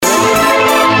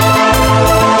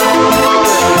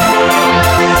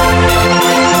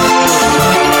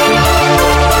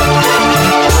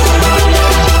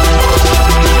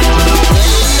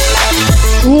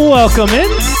welcome in.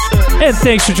 And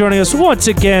thanks for joining us once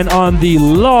again on the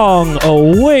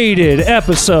long-awaited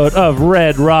episode of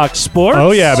Red Rock Sports.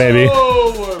 Oh, yeah, baby.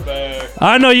 Oh, we're back.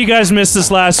 I know you guys missed this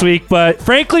last week, but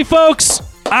frankly, folks,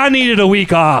 I needed a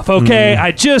week off, okay?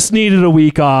 I just needed a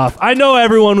week off. I know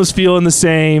everyone was feeling the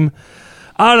same.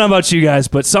 I don't know about you guys,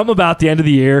 but something about the end of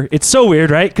the year, it's so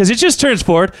weird, right? Because it just turns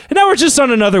forward, and now we're just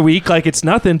on another week like it's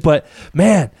nothing. But,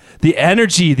 man, the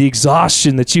energy, the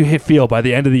exhaustion that you feel by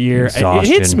the end of the year, it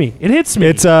hits me. It hits me.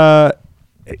 It's,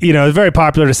 it's very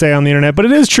popular to say on the internet, but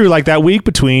it is true. Like that week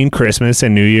between Christmas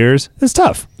and New Year's is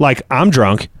tough. Like I'm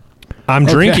drunk. I'm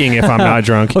drinking if I'm not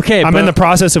drunk. I'm in the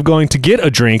process of going to get a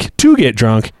drink to get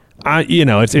drunk.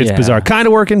 It's bizarre. Kind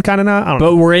of working, kind of not. I don't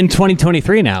know. But we're in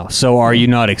 2023 now, so are you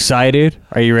not excited?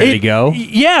 Are you ready to go?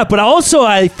 Yeah, but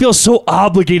I feel so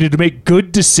obligated to make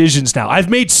good decisions now. I've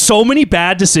made so many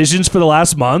bad decisions for the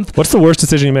last month. What's the worst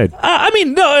decision you made?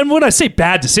 No, and when I say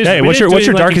bad decisions, hey, what's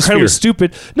your darkest fear?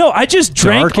 Stupid. No, I just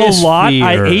drank a lot. Fear.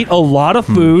 I ate a lot of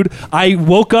food. I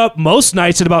woke up most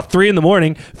nights at about 3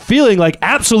 a.m. feeling like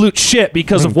absolute shit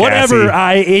because of whatever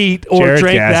I ate or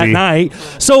drank that night.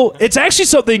 So it's actually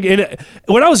something.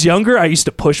 When I was younger, I used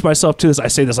to push myself to this. I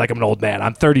say this like I'm an old man.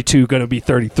 I'm 32, going to be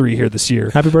 33 here this year.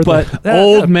 Happy birthday. But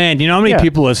old man. You know how many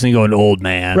people listening going, old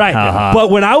man? Right.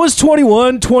 But when I was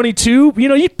 21, 22,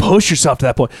 you push yourself to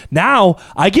that point. Now,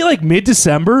 I get like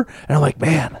mid-December, and I'm like,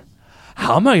 man,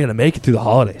 how am I going to make it through the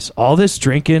holidays? All this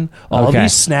drinking, all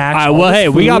these snacks. All right,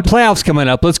 we got playoffs coming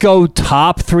up. Let's go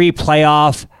top 3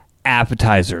 playoff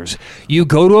appetizers. You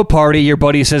go to a party, your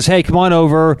buddy says, hey, come on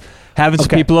over. Having some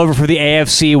people over for the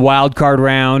AFC wild card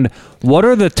round. What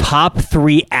are the top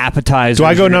 3 appetizers? Do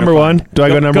I go number one? Do I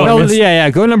go number one? Yeah.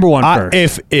 Go number one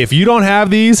first. If you don't have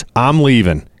these, I'm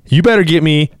leaving. You better get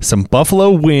me some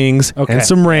buffalo wings and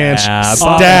some ranch.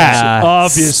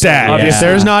 Obviously. If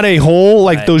there's not a whole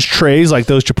those trays, like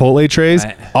those Chipotle trays,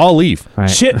 I'll leave. Right.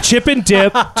 Chip and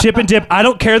dip. I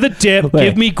don't care the dip.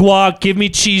 Give me guac. Give me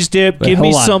cheese dip. Give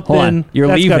me something. Hold on.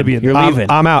 You're leaving.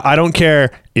 I'm out. I don't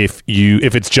care if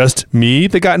it's just me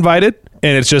that got invited.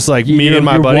 And it's just like me and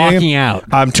my buddy. Walking out.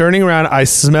 I'm turning around. I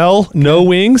smell no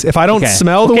wings. If I don't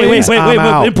smell the wings, I'm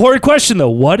out. Important question though.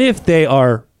 What if they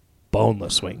are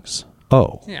boneless wings?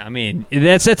 Oh. Yeah, I mean,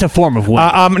 that's a form of wing.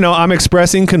 I'm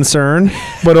expressing concern,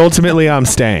 but ultimately I'm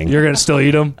staying. You're going to still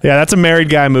eat them? Yeah, that's a married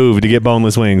guy move to get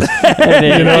boneless wings. You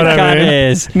know what I mean?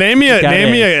 Is. Name me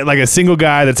a single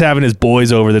guy that's having his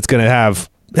boys over that's going to have,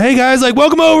 hey guys,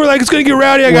 welcome over, it's going to get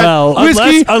rowdy. I got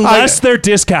whiskey. Unless they're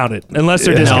discounted.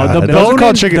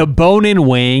 The bone-in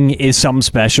wing is something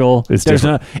special. It's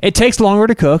different. It takes longer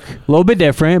to cook, a little bit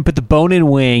different, but the bone-in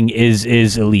wing is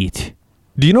elite.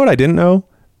 Do you know what I didn't know?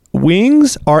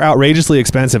 Wings are outrageously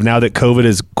expensive now that COVID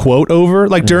is quote over.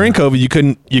 During COVID,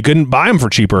 you couldn't buy them for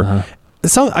cheaper.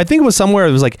 I think it was somewhere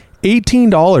it was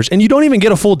 $18, and you don't even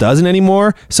get a full dozen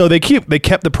anymore. So they kept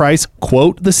the price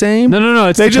quote the same. No.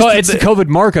 It's the COVID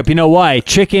markup. You know why?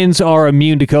 Chickens are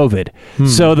immune to COVID,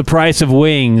 so the price of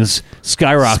wings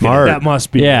skyrocketed. Smart. That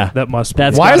must be. Yeah, that must be.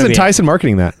 Why isn't Tyson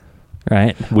marketing that?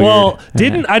 Right. Weird. Well,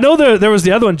 I know there was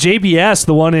the other one, JBS,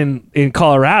 the one in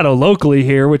Colorado, locally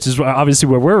here, which is obviously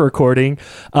where we're recording.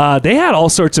 They had all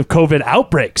sorts of COVID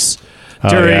outbreaks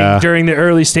during the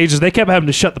early stages. They kept having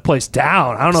to shut the place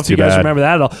down. I don't know if you guys remember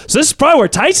that at all. So this is probably where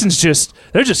Tyson's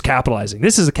they're just capitalizing.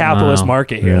 This is a capitalist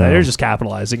market here. They're just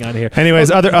capitalizing on here.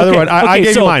 Anyways, other one. I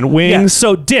gave you mine. Wings. Yeah,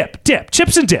 so dip,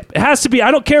 chips and dip. It has to be. I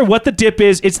don't care what the dip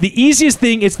is. It's the easiest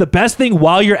thing. It's the best thing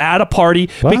while you're at a party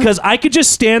because I could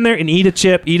just stand there and eat a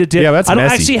chip, eat a dip. Yeah, that's I don't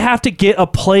messy. actually have to get a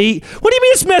plate. What do you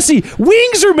mean it's messy?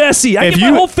 Wings are messy. I get my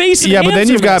whole face and but then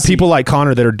you've got messy. people like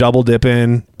Connor that are double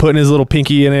dipping, putting his little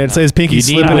pinky in it. It says pinky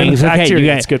slipping in.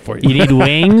 It's good for you. You need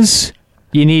wings.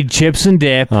 You need chips and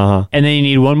dip, and then you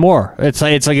need one more. It's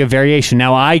like a variation.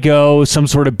 Now I go some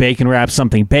sort of bacon wrapped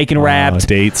something. Bacon wrapped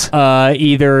dates.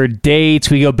 Either dates.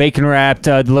 We go bacon wrapped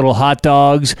the little hot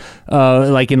dogs,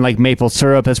 in maple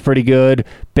syrup. That's pretty good.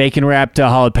 Bacon wrapped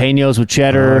jalapenos with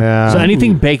cheddar. So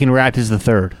anything bacon wrapped is the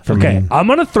third for me. I'm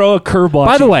gonna throw a curveball.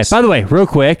 By the way, real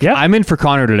quick, I'm in for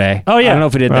Connor today. Oh yeah, I don't know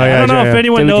if we did that. I don't know if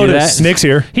anyone noticed. Nick's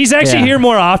here. He's actually here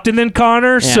more often than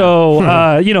Connor.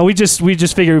 So we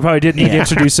just figured we probably didn't need to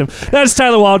introduce him. That is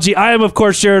Tyler Walgie. I am, of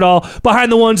course, Jared All.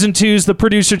 Behind the ones and twos, the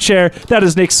producer chair, that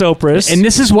is Nick Sopris. And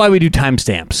this is why we do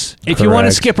timestamps. If you want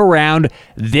to skip around,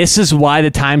 this is why the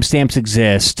timestamps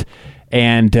exist.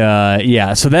 And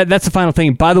so that's the final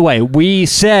thing. By the way, we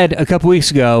said a couple weeks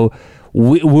ago,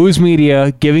 Woo's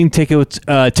Media giving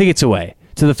tickets away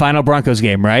to the final Broncos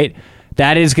game, right?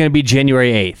 That is going to be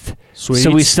January 8th. Sweet.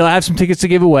 So we still have some tickets to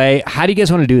give away. How do you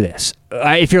guys want to do this?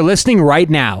 If you're listening right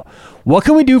now, What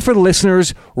can we do for the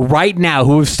listeners right now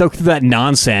who have stuck through that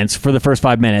nonsense for the first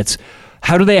 5 minutes?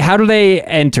 How do they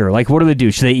enter? Like, what do they do?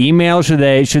 Should they email? Should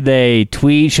they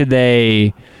tweet? Should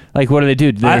they, like, what do they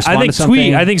do? Do they respond I think to something?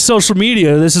 tweet. I think social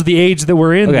media. This is the age that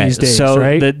we're in these days, so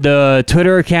right? the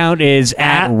Twitter account is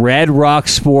at Red Rock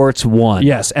Sports 1.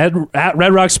 Yes, at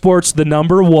Red Rock Sports, the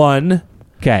number 1.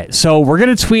 Okay, so we're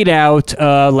going to tweet out,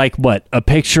 a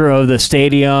picture of the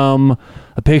stadium,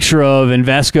 a picture of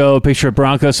Invesco, a picture of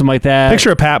Broncos, something like that.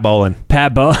 Picture of Pat Bowlen.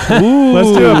 Pat Bowlen.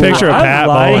 Let's do a picture of Pat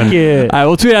Bowlen. It. All right,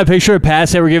 we'll tweet out a picture of Pat,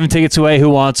 say we're giving tickets away, who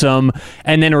wants them,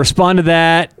 and then respond to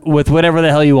that with whatever the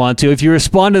hell you want to. If you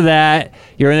respond to that,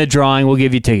 you're in the drawing, we'll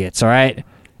give you tickets, all right?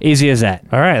 Easy as that.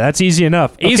 All right, that's easy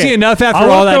enough. Easy enough after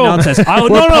all that nonsense. I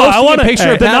want a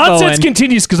picture of the Pat nonsense Bowlen.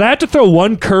 continues because I have to throw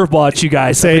one curveball at you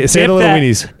guys. Say the little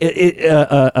weenies.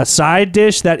 A side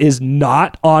dish that is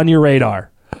not on your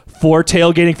radar for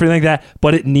tailgating, for anything like that,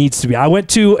 but it needs to be. I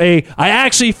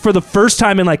actually, for the first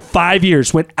time in like 5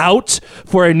 years, went out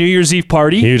for a New Year's Eve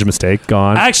party. Huge mistake.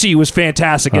 Gone. Actually, it was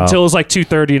fantastic until it was like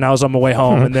 2:30 and I was on my way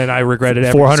home, and then I regretted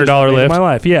every $400 decision I made in lift. my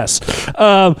life. Yes,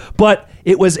 but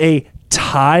it was a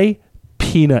Thai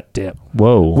peanut dip.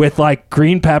 Whoa. With like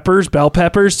green peppers, bell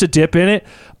peppers to dip in it.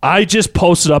 I just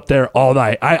posted up there all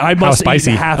night. I must How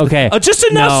spicy? eat half. Okay. Just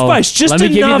enough spice. Just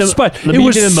enough spice. Let me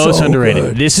give you the most underrated.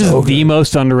 Good. This is the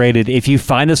most underrated. If you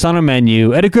find this on a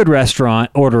menu at a good restaurant,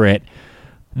 order it.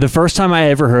 The first time I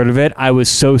ever heard of it, I was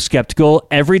so skeptical.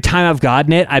 Every time I've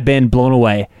gotten it, I've been blown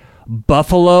away.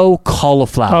 Buffalo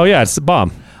cauliflower. Oh, yeah. It's the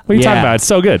bomb. What are you talking about? It's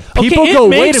so good. People it go,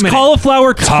 makes wait a minute.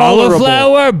 cauliflower tolerable.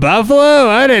 Cauliflower, buffalo?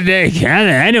 What did they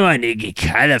I don't want to get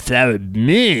cauliflower.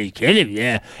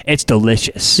 Yeah. It's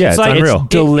delicious. Yeah, it's unreal. It's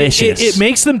delicious. It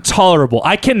makes them tolerable.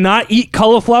 I cannot eat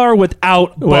cauliflower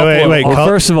without buffalo. Wait. Well,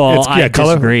 first of all, I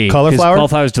disagree. 'cause Cauliflower?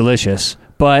 Cauliflower is delicious.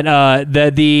 But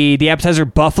the appetizer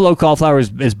buffalo cauliflower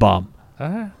is bomb.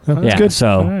 That's good. So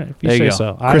All right, if you there you say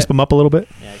go. so. Crisp them up a little bit.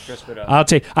 I'll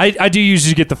take. I do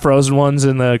usually get the frozen ones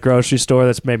in the grocery store.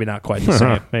 That's maybe not quite the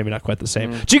same. Maybe not quite the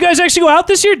same. Did you guys actually go out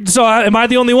this year? So am I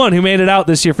the only one who made it out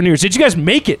this year for New Year's? Did you guys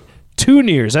make it to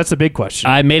New Year's? That's the big question.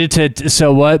 I made it to.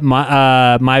 So what?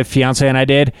 My fiance and I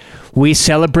did. We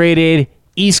celebrated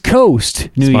East Coast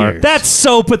New Smart. Year's. That's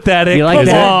so pathetic. You like Come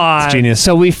that? on. It's genius.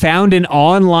 So we found an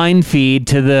online feed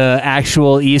to the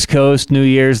actual East Coast New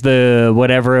Year's, the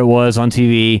whatever it was on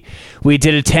TV. We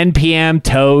did a 10 p.m.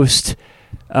 toast.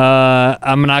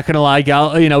 I'm not gonna lie,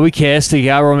 we kissed. It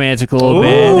got romantic a little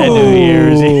bit at New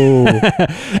Year's,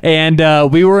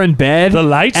 and we were in bed. The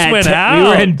lights went out. We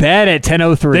were in bed at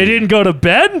 10:03. They didn't go to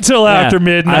bed until after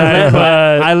midnight.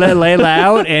 I let Layla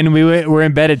out, and we're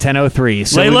in bed at 10:03.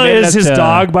 So Layla is his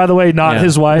dog, by the way, not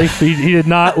his wife. He did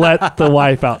not let the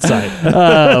wife outside.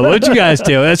 What'd you guys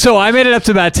do? So I made it up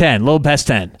to about 10, a little past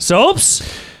 10. Soaps?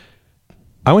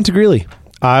 I went to Greeley.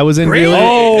 I was in Greeley?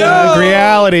 Greeley. Oh,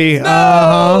 reality. You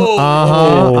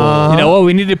know what?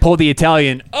 We need to pull the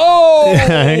Italian.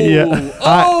 Yeah.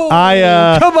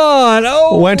 I Come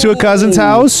on. went to a cousin's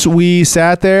house. We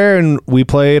sat there and we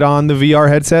played on the VR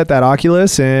headset, that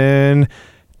Oculus, and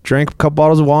drank a couple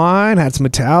bottles of wine, had some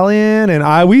Italian, and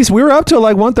we were up till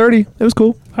like 1:30. It was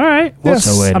cool. All right. Well,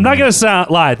 so wait a I'm not minute. going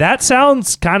to lie. That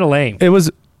sounds kind of lame. It was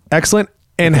excellent.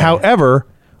 And however,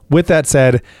 with that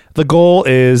said, the goal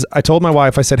is, I told my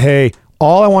wife, I said, hey,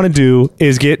 all I want to do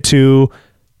is get to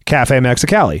Cafe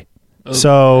Mexicali. Okay.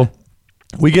 So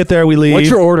we get there, we leave. What's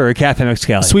your order at Cafe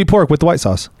Mexicali? Sweet pork with the white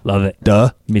sauce. Love it.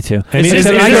 Duh. Me too. Is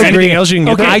there anything else you can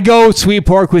get there? I go sweet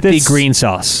pork with the green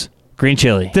sauce. Green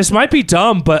chili. This might be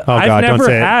dumb, but Oh, I've God, don't never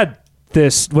say it. had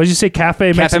this. What did you say?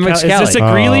 Cafe Mexicali? Is Mexicali. this a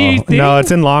Greeley thing? No,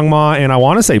 it's in Longmont, and I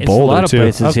want to say It's Boulder, a lot of too.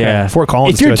 places, Okay. yeah. Fort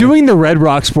Collins, If you're too, I think. doing the Red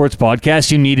Rock Sports podcast,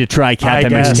 you need to try I Cafe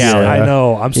guess. Mexicali. I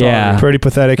know. I'm sorry. Yeah. Pretty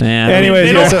pathetic. Yeah. Anyways,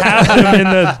 They yeah, don't so- have them in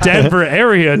the Denver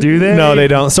area, do they? No, they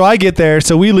don't. So I get there.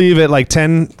 So we leave at like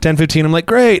 10:15. I'm like,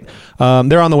 great.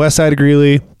 They're on the west side of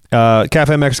Greeley.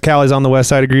 Cafe Mexicali is on the west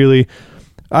side of Greeley.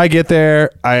 I get there.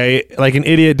 I, like an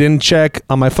idiot, didn't check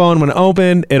on my phone when it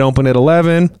opened. It opened at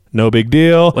 11. No big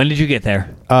deal. When did you get there?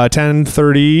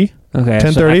 10:30. Okay,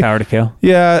 10:30. so half hour to kill.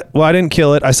 Yeah. Well, I didn't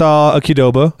kill it. I saw a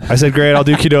Qdoba. I said, great, I'll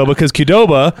do Qdoba, because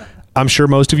Qdoba, I'm sure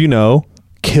most of you know,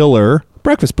 killer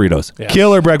breakfast burritos. Yeah.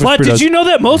 Killer breakfast But burritos. did you know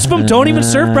that most of them don't even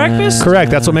serve breakfast?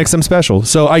 Correct. That's what makes them special.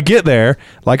 So I get there,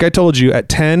 like I told you, at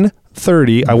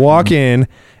 10:30. I walk in,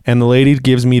 and the lady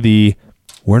gives me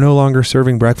we're no longer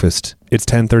serving breakfast. It's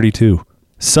 10:32.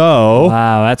 So,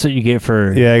 Wow, that's what you get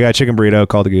for. yeah, I got a chicken burrito.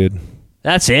 Called it good.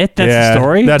 That's it. That's yeah, the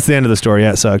story. That's the end of the story.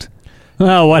 Yeah, it sucked.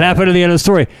 Oh, what happened at the end of the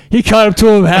story? He caught up to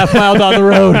him half mile down the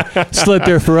road, slit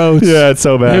their throats. Yeah, it's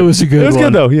so bad. It was a good one. It was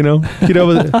good, though, you know.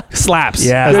 Slaps.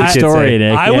 Yeah, Good story,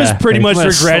 Nick. I was Yeah. pretty much I'm gonna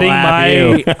regretting slap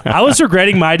you. I was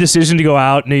regretting my decision to go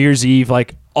out New Year's Eve,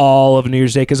 like all of New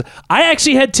Year's Day, because I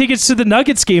actually had tickets to the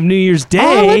Nuggets game New Year's Day.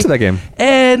 Oh, I went to that game.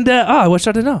 And I wish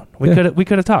I'd have known. We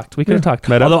could have talked. We could have talked.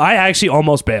 Met up. Although I actually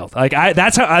almost bailed. Like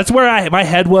that's where my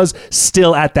head was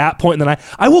still at that point. And then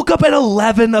I woke up at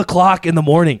 11 o'clock in the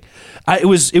morning. It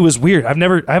was weird. I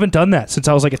haven't done that since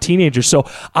I was like a teenager. So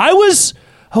I was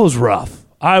rough.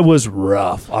 I was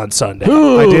rough on Sunday.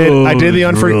 I did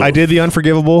the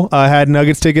unforgivable. I had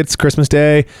Nuggets tickets Christmas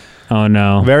Day. Oh,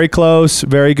 no. Very close,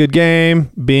 very good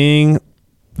game. Being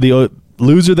the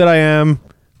loser that I am,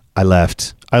 I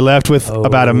left. I left with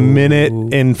about a minute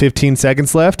and 15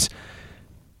 seconds left.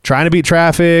 Trying to beat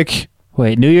traffic.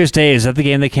 Wait, New Year's Day, is that the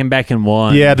game that came back and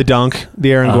won? Yeah, the dunk.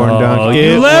 The Aaron Gordon dunk.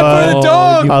 You left for the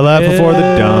dunk! I left before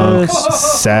the dunk.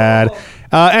 Sad.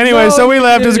 Anyway, so we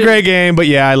left. It was a great game, but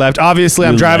yeah, I left. Obviously,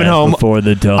 I'm driving home. Before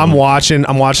the dunk. I'm watching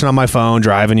on my phone,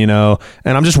 driving, you know,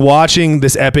 and I'm just watching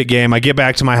this epic game. I get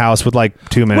back to my house with like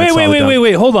 2 minutes.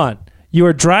 Wait. Hold on. You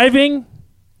were driving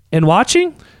and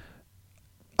watching?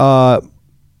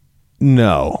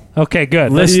 No. Okay,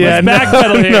 good. Listen, Let's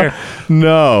backpedal here.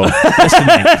 No.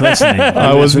 listening.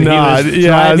 I was not. He was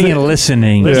driving and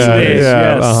listening.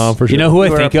 Yes. For sure. You know who I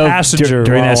You were think a of passenger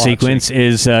during while that sequence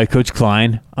is Coach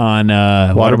Klein on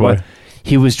Waterboy.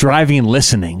 He was driving and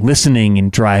listening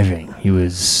and driving. He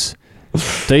was.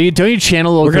 Don't you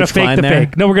channel old We're gonna Coach fake Klein the there?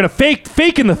 fake. No, we're gonna fake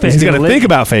in the fake. He's going to think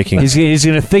about faking. He's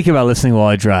gonna think about listening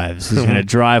while he drives. He's gonna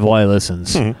drive while he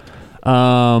listens.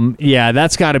 Yeah,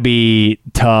 that's got to be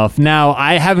tough. Now,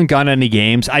 I haven't gone to any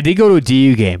games. I did go to a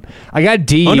DU game. I got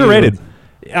DU. Underrated.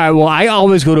 Well, I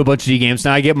always go to a bunch of DU games.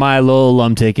 Now I get my little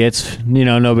alum tickets. You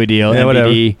know, no big deal. Yeah,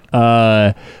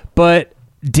 MBD. But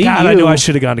DU. God, I knew I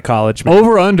should have gone to college. Man.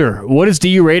 Over under. What is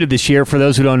DU rated this year? For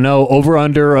those who don't know, over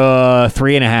under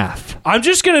 3.5. I'm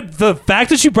just gonna. The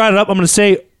fact that you brought it up, I'm gonna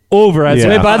say over. Yeah.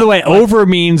 Wait, by the way, over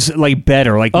means like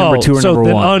better, like number 2 or so number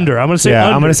then 1. under. I'm gonna say Yeah,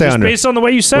 under. I'm gonna say just under. based on the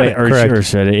way you said Wait, it. Correct. or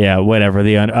said it. Yeah, whatever.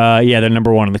 They're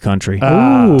number 1 in the country.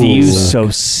 Ooh. DU's so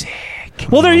sick.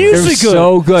 Well, they're usually good.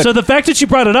 so good. So the fact that you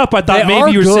brought it up, I thought They maybe are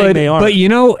you were good, saying they aren't. But you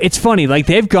know, it's funny. Like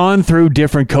they've gone through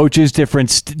different coaches,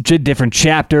 different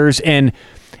chapters, and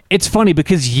it's funny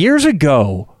because years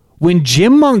ago, when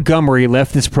Jim Montgomery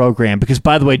left this program, because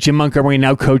by the way, Jim Montgomery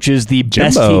now coaches the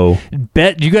best Jimbo. team.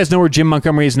 Do you guys know where Jim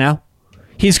Montgomery is now?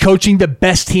 He's coaching the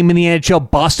best team in the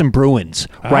NHL, Boston Bruins,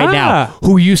 right now,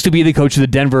 who used to be the coach of the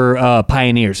Denver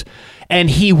Pioneers. And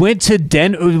he went to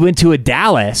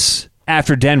Dallas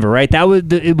after Denver, right?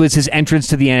 It was his entrance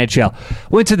to the NHL.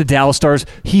 Went to the Dallas Stars.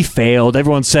 He failed.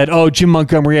 Everyone said, "Oh, Jim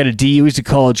Montgomery had a DU. He's a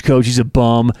college coach. He's a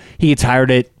bum." He gets hired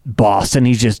at Boston.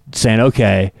 He's just saying,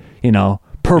 "Okay, you know,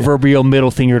 proverbial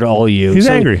middle finger to all you." He's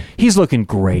angry. He's looking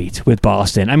great with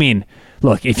Boston. I mean,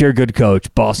 look, if you're a good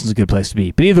coach, Boston's a good place to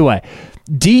be. But either way,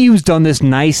 DU's done this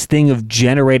nice thing of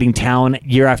generating talent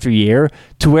year after year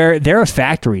to where they're a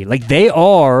factory. Like they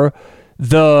are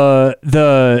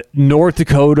the North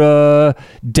Dakota,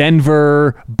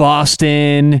 Denver,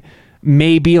 Boston,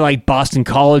 maybe like Boston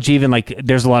College even. Like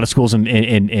there's a lot of schools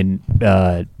in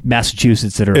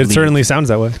Massachusetts that are It certainly sounds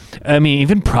that way. I mean,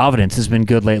 even Providence has been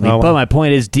good lately. Oh, wow. But my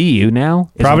point is DU now.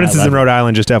 Providence is in Rhode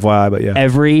Island, just FYI, but yeah.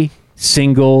 Every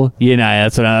single,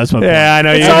 that's my point. Yeah, I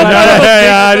know.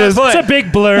 It's a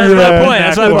big blur.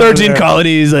 That's my point. 13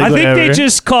 colonies. Like, I think whatever. they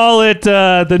just call it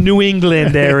the New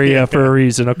England area for a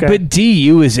reason. Okay, But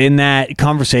DU is in that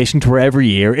conversation to where every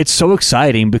year it's so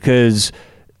exciting because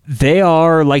they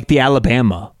are like the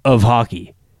Alabama of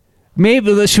hockey.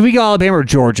 Maybe should we go Alabama or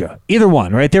Georgia? Either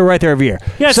one, right? They're right there every year.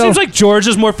 yeah, it seems like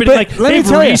Georgia's more fitting. But Like let me they've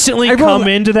tell you, recently everyone- come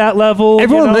into that level.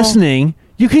 everyone you know? listening,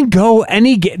 you can go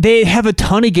they have a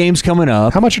ton of games coming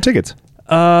up. How much are tickets?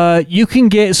 You can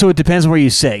get, so it depends on where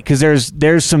you sit, because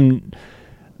there's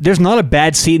not a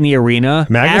bad seat in the arena.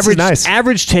 Magnus is nice.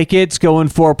 Average tickets going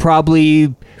for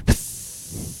probably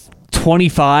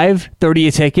 $25-$30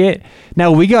 a ticket.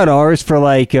 Now we got ours for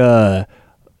like 12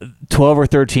 or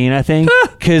 13, I think,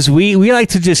 because we like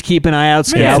to just keep an eye out.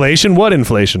 Scout. Inflation? What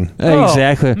inflation?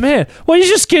 Exactly. Oh, man. Well, you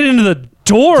just get into the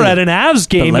door at an Avs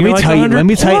game. But let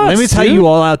me tell you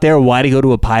all out there why to go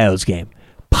to a Pios game.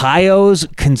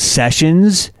 Pios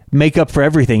concessions make up for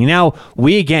everything. Now,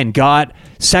 we again got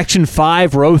Section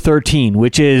 5, Row 13,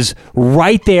 which is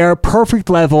right there, perfect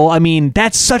level. I mean,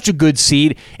 that's such a good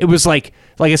seat. It was like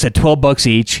like I said, $12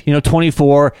 each,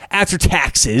 24 after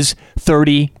taxes,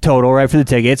 30 total, right, for the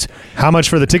tickets. How much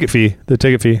for the ticket fee?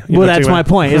 Well, that's my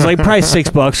point. It's like probably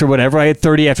 $6 or whatever. I had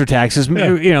 30 after taxes,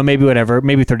 maybe whatever,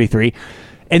 maybe 33.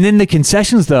 And then the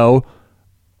concessions, though,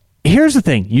 here's the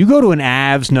thing. You go to an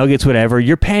Avs, Nuggets, whatever,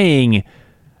 you're paying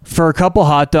for a couple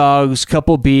hot dogs,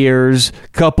 couple beers,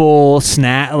 couple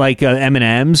snack like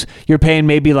M&Ms. You're paying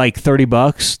maybe like $30,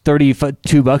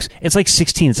 $32. It's like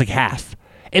 16. It's like half.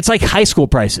 It's like high school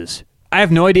prices. I have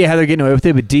no idea how they're getting away with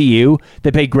it, but DU,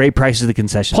 they pay great prices at the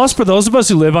concessions. Plus, for those of us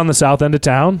who live on the south end of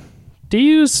town,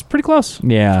 DU's pretty close.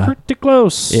 Yeah. Pretty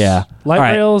close. Yeah. Light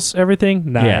rails,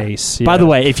 everything. Nice. Yeah. By the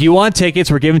way, if you want tickets,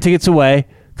 we're giving tickets away.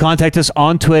 Contact us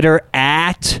on Twitter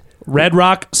at Red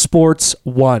Rock Sports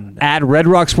 1. At Red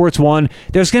Rock Sports 1.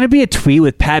 There's going to be a tweet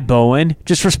with Pat Bowen.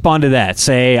 Just respond to that.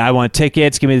 Say, I want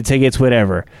tickets. Give me the tickets,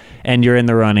 whatever. And you're in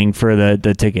the running for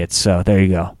the tickets. So there you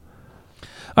go.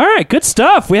 All right, good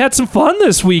stuff. We had some fun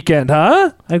this weekend,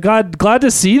 huh? I'm glad to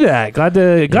see that. Glad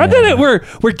that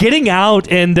we're getting out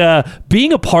and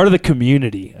being a part of the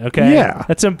community. Okay, yeah,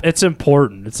 it's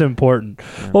important. It's important.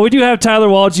 Yeah. Well, we do have Tyler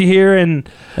Walgie here, and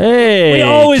hey, we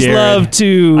always Jared. love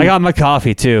to. I got my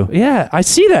coffee too. Yeah, I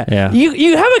see that. Yeah,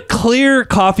 you have a clear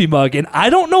coffee mug, and I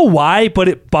don't know why, but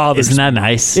it bothers. Isn't that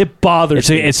nice? It bothers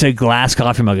me. It's a glass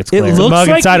coffee mug. It's clear. It looks a mug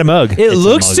like, inside a mug. It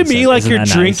looks to me like you're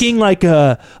drinking like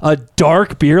a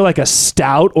dark beer, like a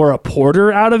stout or a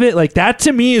porter out of it. Like that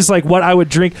to me is like what I would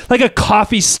drink, like a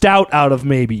coffee stout out of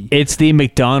maybe. It's the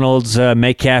McDonald's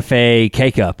McCafe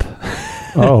K-Cup.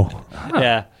 Oh.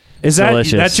 Yeah. Is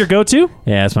that's your go-to?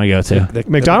 Yeah, that's my go-to.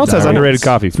 McDonald's has underrated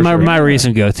coffee. For sure. My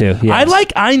recent go-to. Yes. I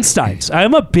like Einstein's.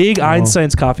 I'm a big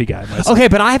Einstein's coffee guy myself. Okay,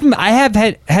 but I have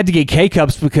had to get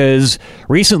K-Cups because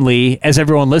recently, as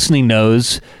everyone listening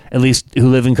knows, at least who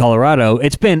live in Colorado,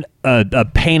 it's been a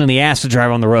pain in the ass to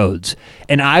drive on the roads.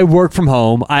 And I work from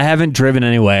home. I haven't driven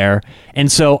anywhere.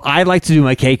 And so I like to do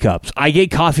my K-Cups. I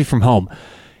get coffee from home.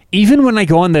 Even when I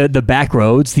go on the back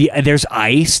roads, there's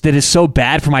ice that is so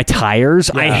bad for my tires.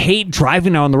 Yeah. I hate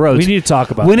driving on the roads. We need to talk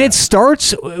about when it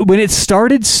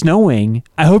started snowing.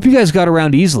 I hope you guys got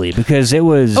around easily because it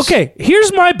was okay.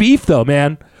 Here's my beef though,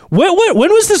 man. When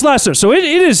was this last storm? So it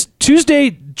is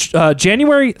Tuesday,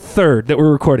 January 3rd that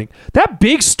we're recording. That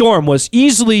big storm was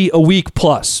easily a week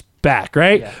plus back,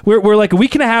 right? Yeah. We're like a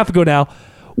week and a half ago now.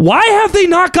 Why have they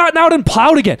not gotten out and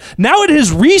plowed again? Now it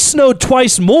has re-snowed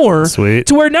twice more. Sweet.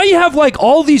 To where now you have like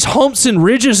all these humps and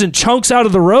ridges and chunks out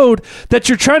of the road that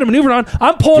you're trying to maneuver on.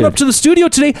 I'm pulling up to the studio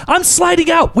today. I'm sliding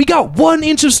out. We got 1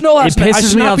 inch of snow last night. I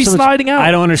should not be sliding out.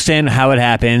 I don't understand how it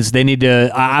happens. They need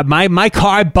to... my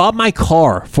car... I bought my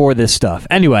car for this stuff.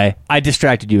 Anyway, I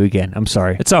distracted you again. I'm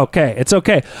sorry. It's okay. It's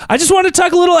okay. I just wanted to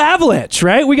talk a little Avalanche,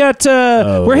 right? We got...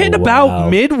 we're hitting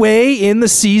about midway in the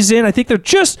season. I think they're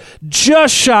just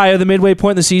shy of the midway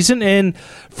point in the season, and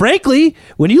frankly,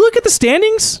 when you look at the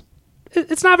standings,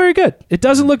 it's not very good. It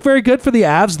doesn't look very good for the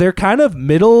Avs. They're kind of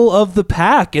middle of the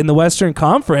pack in the Western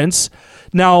Conference.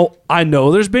 Now, I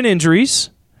know there's been injuries,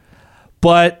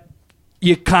 but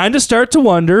you kind of start to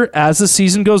wonder as the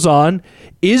season goes on,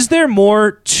 is there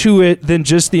more to it than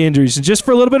just the injuries? And just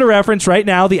for a little bit of reference, right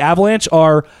now, the Avalanche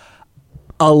are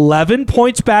 11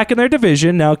 points back in their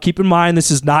division. Now, keep in mind, this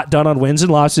is not done on wins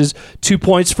and losses. 2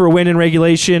 points for a win in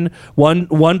regulation, one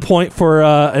point for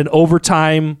an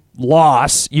overtime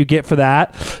loss you get for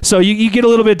that. So you get a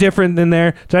little bit different than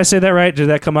there. Did I say that right? Did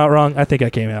that come out wrong? I think I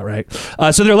came out right.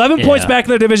 So they're 11 points back in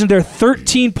their division. They're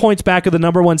 13 points back of the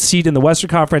number one seed in the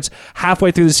Western Conference halfway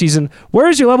through the season. Where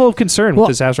is your level of concern with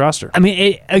this Avs roster? I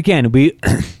mean,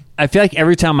 I feel like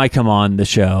every time I come on the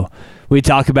show, we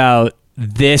talk about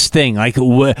this thing, like,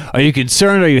 are you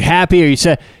concerned? Are you happy? Are you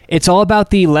sad? It's all about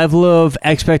the level of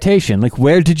expectation. Like,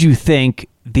 where did you think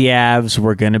the Avs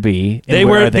were going to be? They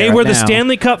were the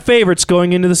Stanley Cup favorites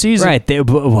going into the season. Right. They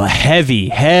were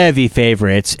heavy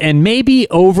favorites, and maybe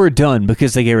overdone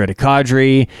because they get rid of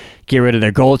Kadri, get rid of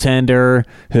their goaltender,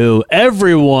 who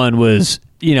everyone was,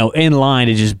 in line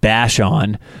to just bash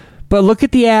on. But look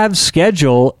at the Avs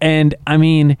schedule, and I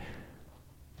mean,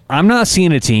 I'm not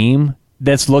seeing a team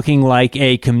that's looking like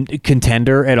a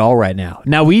contender at all right now.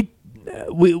 Now,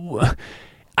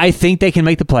 I think they can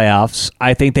make the playoffs.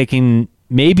 I think they can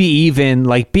maybe even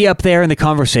be up there in the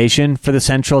conversation for the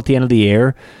Central at the end of the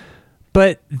year.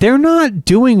 But they're not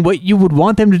doing what you would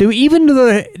want them to do, even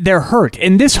though they're hurt.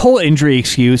 And this whole injury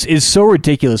excuse is so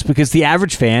ridiculous because the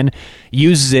average fan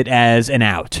uses it as an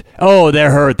out. Oh,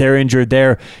 they're hurt. They're injured.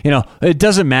 It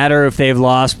doesn't matter if they've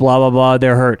lost, blah, blah, blah.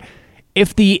 They're hurt.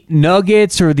 If the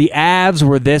Nuggets or the Avs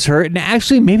were this hurt, and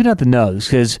actually maybe not the Nugs,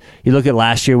 because you look at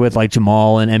last year with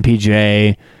Jamal and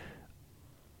MPJ,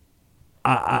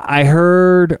 I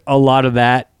heard a lot of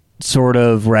that sort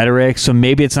of rhetoric, so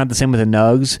maybe it's not the same with the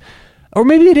Nugs. Or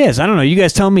maybe it is. I don't know. You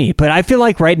guys tell me. But I feel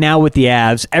like right now with the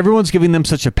Avs, everyone's giving them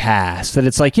such a pass that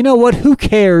it's like, you know what? Who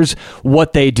cares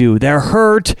what they do? They're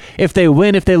hurt. If they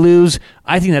win, if they lose,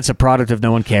 I think that's a product of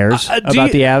no one cares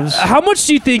about the Avs. How much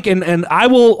do you think, and I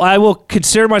will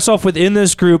consider myself within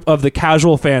this group of the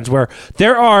casual fans, where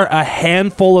there are a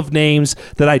handful of names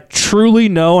that I truly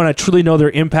know, and I truly know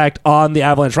their impact on the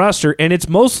Avalanche roster, and it's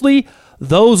mostly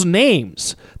those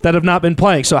names that have not been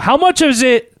playing. So how much is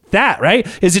it that, right?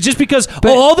 Is it just because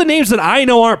all the names that I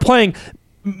know aren't playing,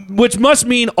 which must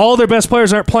mean all their best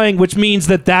players aren't playing, which means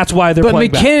that's why they're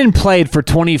playing. But McKinnon played for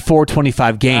 24,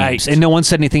 25 games, and no one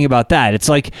said anything about that. It's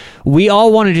like we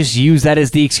all want to just use that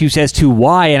as the excuse as to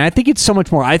why, and I think it's so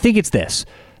much more. I think it's this.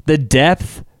 The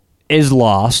depth is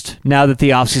lost now that the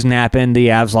offseason happened. The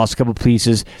Avs lost a couple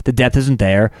pieces. The depth isn't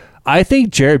there. I think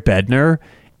Jared Bednar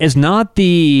is not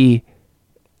the...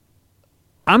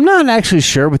 I'm not actually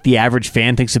sure what the average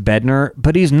fan thinks of Bednar,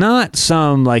 but he's not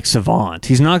some savant.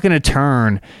 He's not going to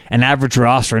turn an average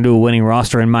roster into a winning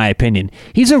roster, in my opinion.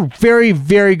 He's a very,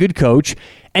 very good coach,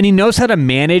 and he knows how to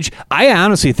manage. I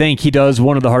honestly think he does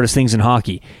one of the hardest things in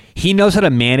hockey. He knows how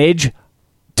to manage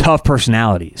tough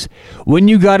personalities. When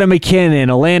you got a McKinnon,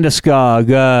 a Landeskog,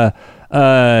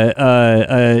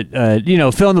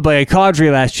 fill in the blank,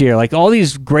 Kadri last year, all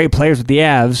these great players with the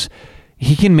Avs,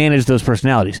 he can manage those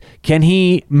personalities. Can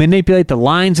he manipulate the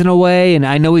lines in a way? And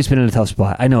I know he's been in a tough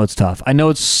spot. I know it's tough. I know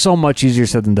it's so much easier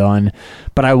said than done,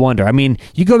 but I wonder. I mean,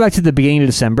 you go back to the beginning of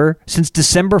December. Since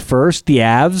December 1st, the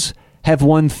Avs have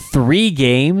won 3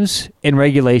 games in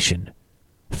regulation.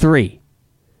 3.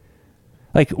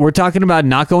 We're talking about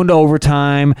not going to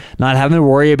overtime, not having to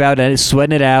worry about it,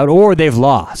 sweating it out, or they've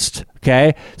lost.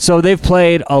 Okay? So they've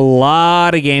played a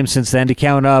lot of games since then to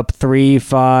count up 3,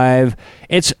 5.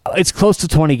 It's close to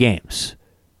 20 games.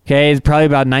 Okay? It's probably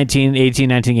about 18,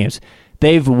 19 games.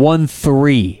 They've won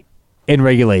 3 in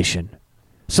regulation.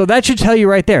 So that should tell you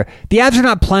right there. The Avs are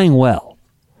not playing well.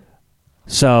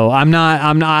 So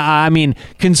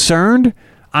concerned.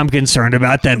 I'm concerned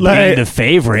about that being the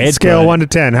favorite. Scale 1 to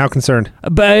 10. How concerned?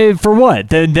 But for what?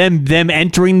 Them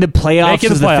entering the playoffs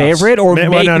as the favorite, or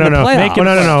making the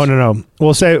playoffs? No.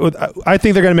 We'll say I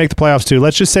think they're going to make the playoffs too.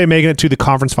 Let's just say making it to the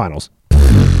conference finals.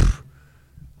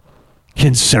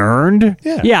 Concerned?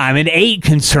 Yeah. I'm an 8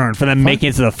 concerned for them making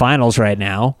it to the finals right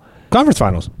now. Conference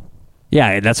finals.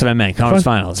 Yeah, that's what I meant. Conference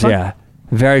finals. Yeah,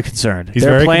 very concerned. They're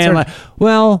very playing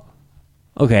concerned.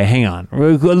 Okay, hang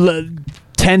on.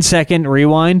 10-second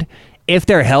rewind. If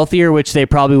they're healthier, which they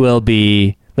probably will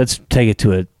be, let's take it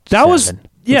to a 7.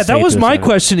 That was my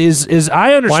question. Is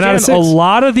I understand a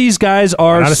lot of these guys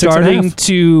are starting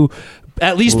to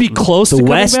at least be close to coming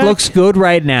back. The West looks good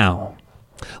right now.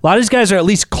 A lot of these guys are at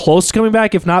least close to coming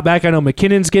back, if not back. I know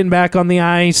McKinnon's getting back on the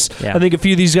ice. Yeah. I think a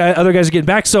few of these other guys are getting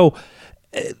back. So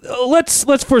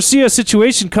let's foresee a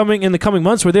situation coming in the coming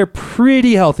months where they're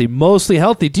pretty healthy, mostly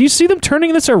healthy. Do you see them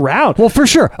turning this around? Well, for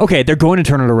sure. Okay, they're going to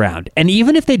turn it around. And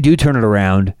even if they do turn it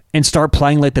around and start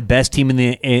playing like the best team in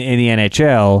the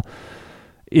NHL,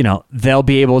 they'll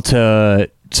be able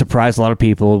to surprise a lot of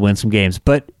people, win some games.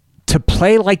 But to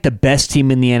play like the best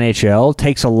team in the NHL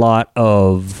takes a lot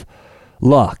of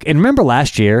luck. And remember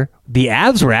last year, the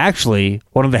Avs were actually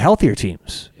one of the healthier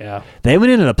teams. Yeah. They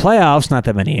went into the playoffs, not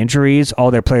that many injuries,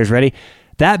 all their players ready.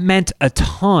 That meant a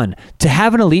ton. To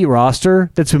have an elite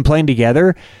roster that's been playing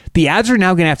together, the Avs are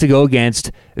now going to have to go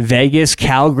against Vegas,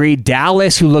 Calgary,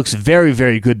 Dallas, who looks very,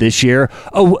 very good this year.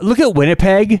 Oh, look at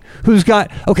Winnipeg, who's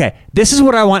got... Okay, this is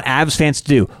what I want Avs fans to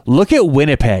do. Look at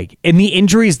Winnipeg and the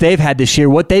injuries they've had this year,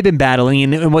 what they've been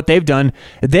battling and what they've done.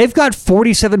 They've got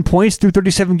 47 points through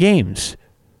 37 games.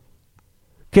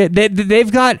 Okay,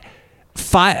 they've got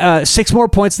 6 more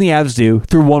points than the Avs do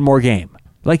through 1 more game.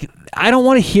 I don't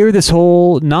want to hear this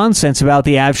whole nonsense about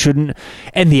the Avs shouldn't,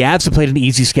 and the Avs have played an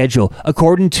easy schedule.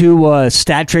 According to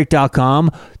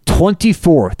StatTrick.com,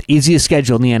 24th easiest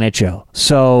schedule in the NHL.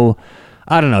 So,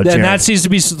 I don't know, Jared. And that seems to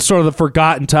be sort of the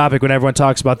forgotten topic when everyone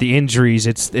talks about the injuries.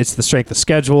 It's the strength of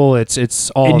schedule. It's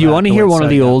all. And you want to hear one of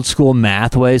the old school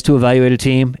math ways to evaluate a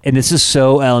team? And this is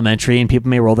so elementary, and people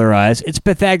may roll their eyes. It's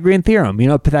Pythagorean theorem. You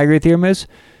know what Pythagorean theorem is?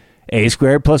 A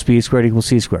squared plus B squared equals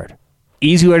C squared.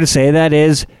 Easy way to say that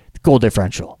is goal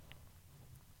differential.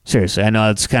 Seriously, I know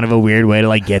it's kind of a weird way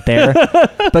to get there,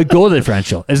 but goal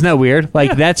differential, isn't that weird?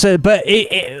 That's a. But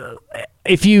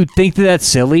if you think that's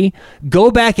silly, go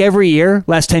back every year,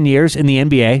 last 10 years in the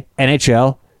NBA,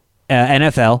 NHL,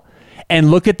 NFL,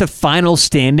 and look at the final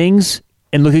standings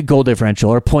and look at goal differential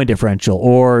or point differential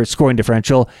or scoring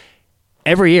differential.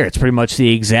 every year it's pretty much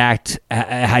the exact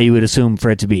how you would assume for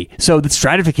it to be. So the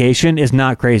stratification is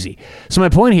not crazy. So my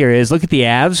point here is, look at the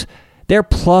Avs. They're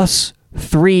plus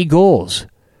 3 goals.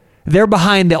 They're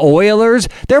behind the Oilers.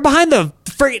 They're behind the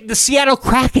Seattle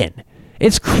Kraken.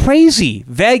 It's crazy.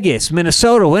 Vegas,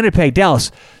 Minnesota, Winnipeg,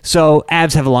 Dallas. So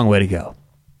Avs have a long way to go,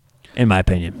 in my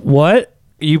opinion. What?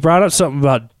 You brought up something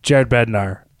about Jared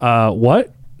Bednar.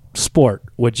 What sport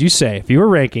would you say, if you were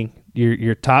ranking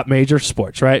your top major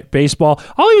sports, right? Baseball.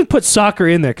 I'll even put soccer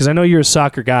in there because I know you're a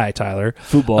soccer guy, Tyler.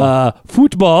 Football.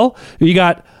 Football. You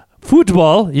got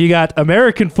football. You got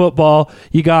American football.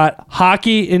 You got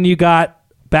hockey, and you got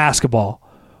basketball.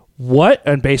 What?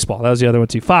 And baseball. That was the other one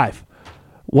too. 5.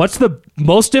 What's the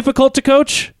most difficult to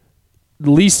coach?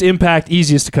 Least impact,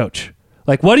 easiest to coach.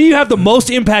 Like, what do you have the most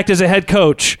impact as a head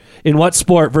coach in what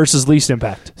sport versus least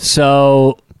impact?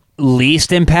 So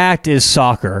least impact is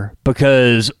soccer,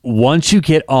 because once you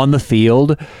get on the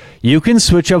field, you can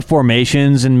switch up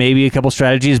formations and maybe a couple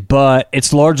strategies, but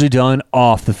it's largely done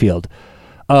off the field.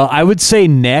 I would say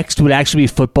next would actually be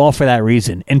football for that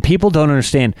reason. And people don't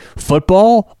understand.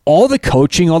 Football, all the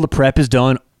coaching, all the prep is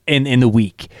done in the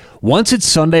week. Once it's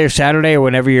Sunday or Saturday or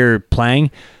whenever you're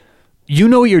playing, you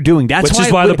know what you're doing. Which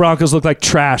is why the Broncos look like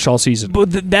trash all season.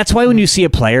 But that's why when you see a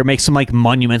player make some like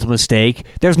monumental mistake,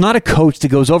 there's not a coach that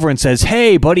goes over and says,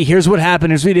 "Hey, buddy, here's what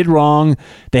happened. Here's what he did wrong."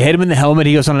 They hit him in the helmet.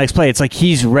 He goes on the next play. It's like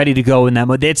he's ready to go in that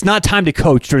mode. It's not time to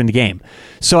coach during the game.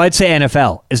 So I'd say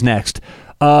NFL is next.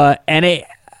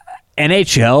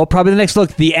 NHL, probably the next.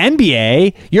 Look, the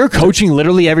NBA, you're coaching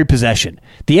literally every possession.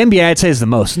 The NBA, I'd say, is the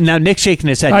most. Now, Nick's shaking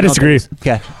his head. I disagree.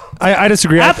 Okay. I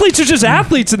disagree. Athletes are just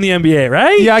athletes in the NBA,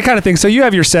 right? Yeah, I kind of think so. You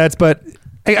have your sets, but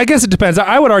I guess it depends.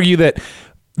 I would argue that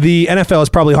the NFL is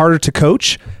probably harder to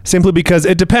coach simply because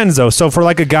it depends, though. So for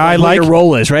like a guy like your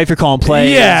role is, right? If you're calling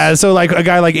plays. Yeah, so like a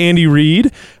guy like Andy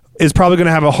Reid is probably going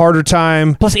to have a harder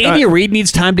time. Plus, Andy Reid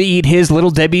needs time to eat his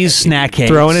Little Debbie's snack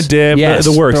cakes. Throwing a dip,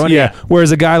 the works. Yeah.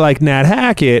 Whereas a guy like Nat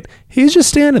Hackett, he's just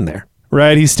standing there.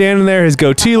 Right, he's standing there. His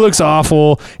goatee looks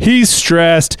awful. He's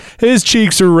stressed. His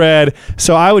cheeks are red.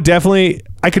 So I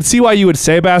could see why you would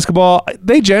say basketball.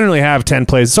 They generally have 10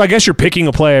 plays, so I guess you're picking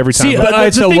a play every time. See,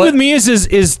 the thing with me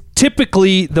is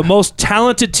typically the most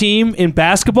talented team in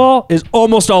basketball is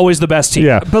almost always the best team.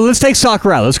 Yeah, but let's take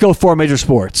soccer out. Let's go 4 major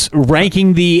sports,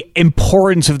 ranking the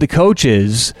importance of the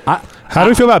coaches. How do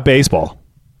we feel about baseball?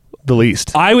 The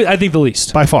least. I think the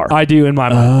least. By far. I do in my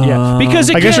mind. Yeah. Because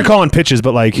again, I guess you're calling pitches,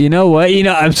 but like... You know what?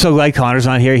 I'm so glad Connor's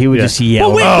not here. He would just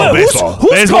yell. But wait, baseball.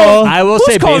 Baseball. I will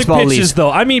say baseball pitches, least. though.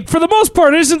 I mean, for the most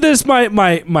part, isn't this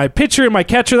my pitcher and my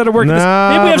catcher that are working this?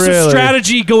 Maybe we have some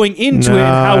strategy going into it and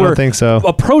how we're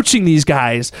approaching these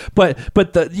guys. But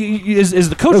is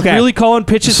the coach really calling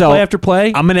pitches play after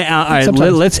play? I'm going to... All right,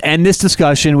 let's end this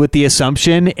discussion with the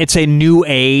assumption it's a new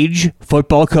age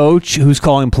football coach who's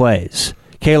calling plays.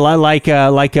 Okay, like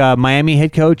Miami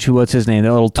head coach, what's his name?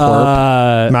 That little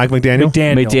twerp. Mike McDaniel?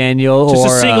 McDaniel. Just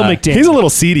or, a single McDaniel. He's a little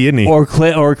seedy, isn't he? Or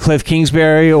Cliff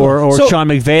Kingsbury or Sean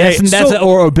McVay.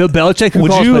 Or Bill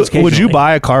Belichick. Would you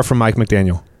buy a car from Mike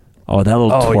McDaniel? Oh, that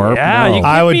little twerp. Yeah, no.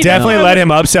 I would definitely let him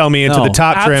upsell me into the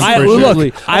top trim.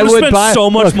 I would spend so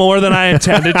much more than I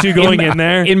intended to going in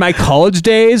there. In my college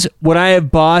days, would I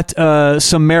have bought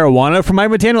some marijuana from Mike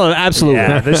McDaniel? Absolutely.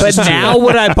 Yeah, but now,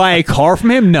 would I buy a car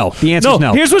from him? No. The answer is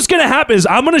no. Here's what's going to happen is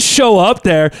I'm going to show up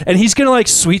there, and he's going to like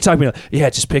sweet talk me. Like, yeah,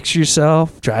 just picture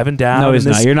yourself driving down in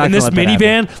this, You're not in this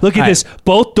minivan. Look at this.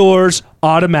 Both doors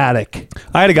automatic.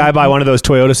 I had a guy buy one of those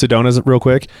Toyota Sedonas real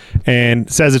quick and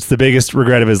says it's the biggest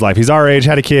regret of his life. He's our age,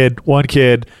 had one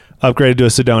kid, upgraded to a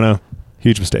Sedona.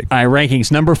 Huge mistake. All right,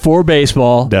 rankings. Number 4,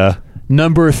 baseball. Duh.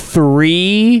 Number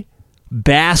 3,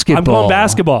 basketball. I'm going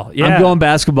basketball. Yeah. I'm going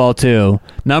basketball too.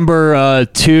 Number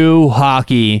 2,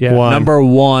 hockey. Yeah. Number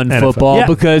 1, NFL. football. Yeah.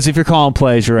 Because if you're calling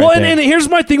plays, you're right there. And here's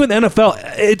my thing with NFL.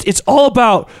 It's all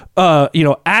about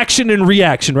action and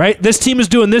reaction, right? This team is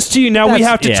doing this to you. Now we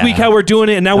have to tweak how we're doing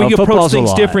it, and now we approach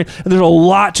things different. And there's a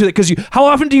lot to it because how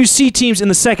often do you see teams in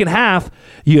the second half?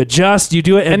 You adjust, you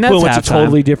do it, and boom, it's a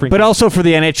totally different. But also for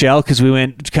the NHL, because we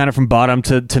went kind of from bottom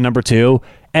to number 2.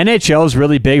 NHL is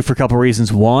really big for a couple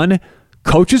reasons. One,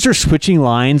 coaches are switching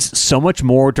lines so much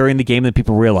more during the game than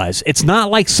people realize. It's not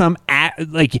like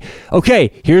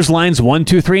okay, here's lines 1,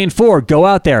 2, 3, and 4. Go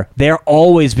out there. They're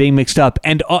always being mixed up.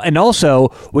 And also,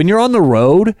 when you're on the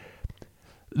road,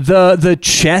 the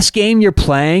chess game you're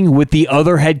playing with the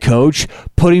other head coach,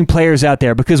 putting players out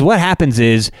there. Because what happens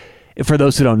is, for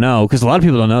those who don't know, because a lot of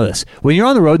people don't know this, when you're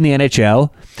on the road in the NHL,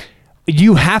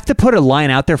 you have to put a line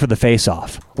out there for the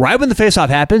face-off. Right when the face-off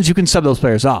happens, you can sub those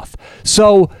players off.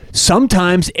 So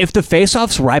sometimes if the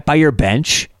face-off's right by your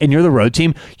bench and you're the road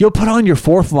team, you'll put on your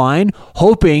fourth line,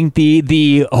 hoping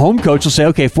the home coach will say,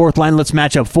 okay, fourth line, let's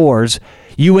match up fours.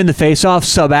 You win the face-off,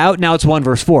 sub out. Now it's 1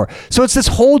 versus 4. So it's this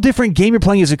whole different game you're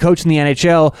playing as a coach in the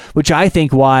NHL, which I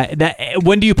think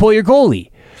when do you pull your goalie?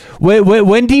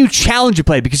 When do you challenge a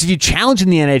play? Because if you challenge in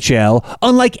the NHL,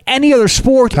 unlike any other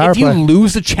sport, Power if you play.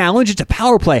 lose the challenge, it's a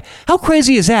power play. How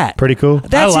crazy is that? Pretty cool.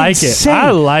 That's I like insane. it.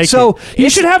 I like so it. You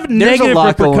should have there's a negative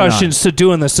lot going on. repercussions to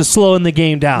doing this, to slowing the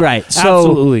game down. Right. So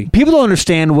Absolutely. people don't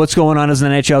understand what's going on as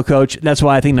an NHL coach. That's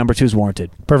why I think number 2 is warranted.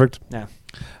 Perfect. Yeah.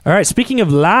 All right. Speaking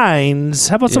of lines,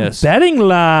 how about Yes. some betting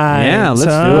lines? Yeah, let's do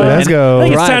it. Let's go. I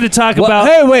think it's Right. time to talk Well, about.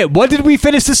 Hey, wait. What did we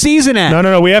finish the season at?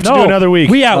 No. We have to do another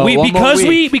week. We one more because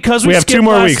week. we We have 2 skipped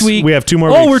more last weeks. week. We have 2 more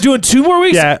Oh, weeks. we're doing 2 more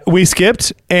weeks. Yeah, we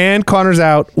skipped, and Connor's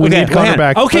out. We Okay, need Connor hang on.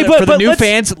 back. Okay, for, but for the new let's-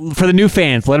 fans,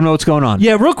 let them know what's going on.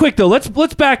 Yeah, real quick though. Let's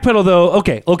backpedal though.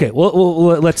 Okay.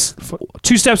 Let's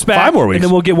 2 steps back. 5 more weeks. and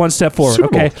then we'll get 1 step forward. Super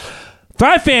Bowl. Okay.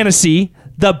 Thrive Fantasy,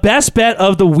 the best bet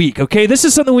of the week. Okay, this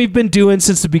is something we've been doing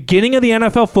since the beginning of the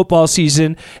NFL football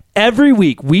season. Every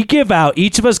week,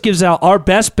 each of us gives out our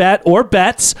best bet or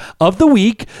bets of the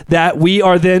week that we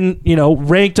are then,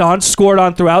 ranked on, scored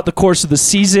on throughout the course of the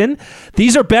season.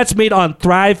 These are bets made on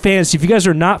Thrive Fantasy. If you guys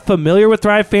are not familiar with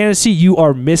Thrive Fantasy, you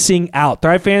are missing out.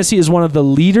 Thrive Fantasy is one of the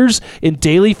leaders in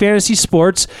daily fantasy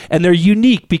sports, and they're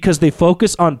unique because they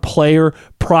focus on player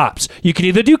props. You can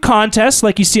either do contests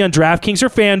like you see on DraftKings or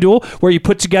FanDuel, where you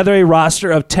put together a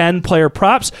roster of 10 player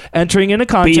props entering in a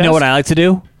contest. But you know what I like to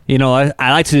do?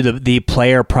 I like to do the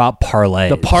player prop parlay.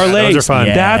 The parlays, those are fun.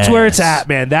 That's where it's at,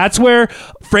 man. That's where,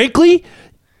 frankly,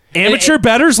 amateur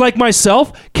bettors like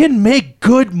myself can make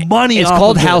good money. It's off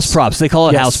called of house this. props. They call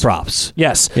it Yes. house props.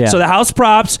 Yes. Yeah. So the house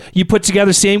props, you put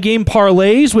together same game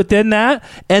parlays within that,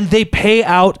 and they pay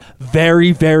out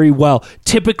very, very well.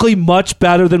 Typically much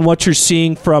better than what you're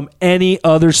seeing from any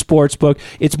other sports book.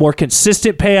 It's more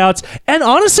consistent payouts. And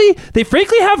honestly, they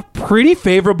frankly have pretty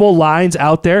favorable lines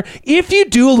out there. If you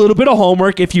do a little bit of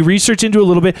homework, if you research into a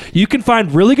little bit, you can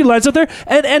find really good lines out there.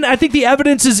 And I think the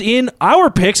evidence is in our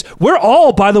picks. We're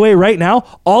all, by the way, right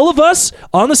now, all of us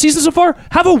on the season so far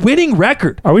have a winning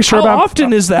record. Are we sure How about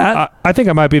often is that? I think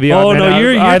I might be the odd Oh man no, out.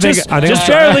 you're I think just I'm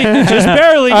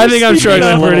barely. I think I'm sure sneaking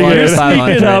I'm pretty up- good. You're sneaking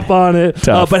 500. up on it.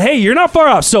 But hey, you're not far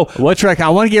off. So What's record? I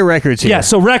want to get records here. yeah,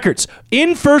 so records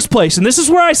in first place, and this is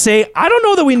where I say I don't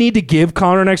know that we need to give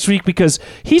Connor next week because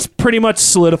he's pretty much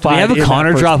solidified. Do we have in a that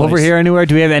Connor first drop place. over here anywhere?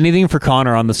 Do we have anything for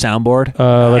Connor on the soundboard?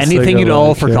 Let's anything take a at all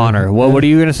look for here. Connor? What are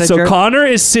you going to say, So Jared? Connor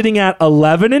is sitting at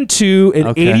 11-2 and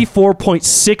Okay.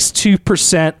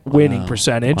 84.62% winning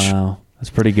percentage. Wow, that's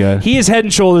pretty good. He is head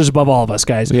and shoulders above all of us,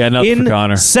 guys. We got nothing In for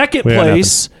Connor. second We got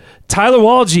place, Tyler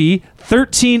Walgie,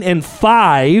 13-5,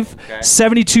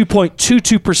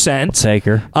 72.22%. Take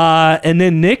her. And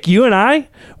then Nick, you and I,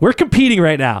 we're competing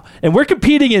right now, and we're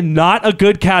competing in not a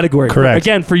good category. Correct.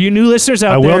 Again, for you new listeners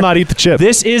out I there, will not eat the chip.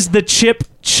 This is the chip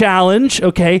challenge.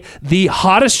 Okay, the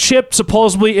hottest chip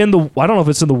supposedly in the. I don't know if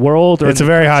it's in the world or It's in a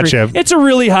the very hot country. chip. It's a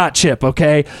really hot chip.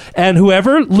 Okay, and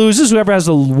whoever loses, whoever has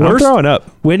the I'm worst throwing up.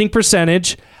 winning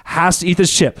percentage has to eat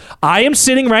this chip. I am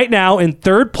sitting right now in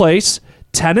third place,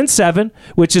 10-7,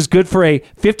 which is good for a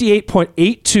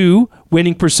 58.82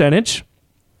 winning percentage.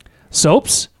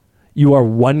 Soaps, you are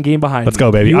 1 game behind. Let's me.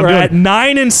 go, baby. You I'm are doing- at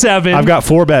 9-7. I've got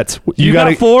 4 bets. You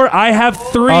gotta, got 4. I have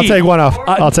 3. I'll take one off.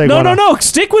 I'll take no, one no, off. no.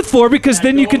 Stick with 4 because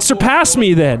then you can surpass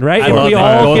me. Then, right? I If love we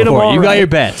that. all Go get them for it. all You got right. your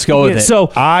bets. Go with it.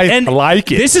 So I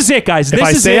like it. This is it, guys. If This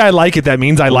I is say it. I like it, that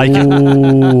means I like it.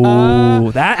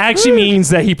 Ooh, that actually means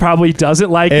that he probably doesn't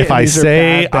like it. If and I these are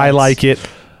say bad I bets. like it,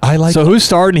 I like So it. who's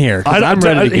starting here? 'Cause I'm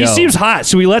ready to go. He seems hot.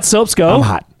 Should we let Soaps go? I'm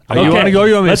hot. You want to go?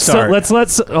 You want me to start?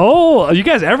 Let's. Oh, you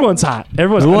guys! Everyone's hot.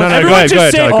 Everyone's. No, no, go everyone ahead, just go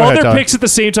ahead, say Tyler, go all ahead, their Tyler. picks at the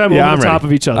same time Yeah, over I'm the top ready.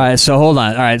 of each other. All right, so hold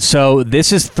on. All right, so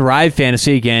this is Thrive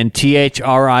Fantasy again,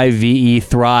 THRIVE,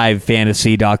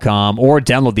 thrivefantasy.com, or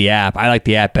download the app. I like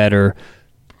the app better.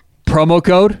 Promo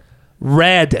code?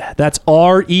 Red. That's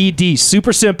RED.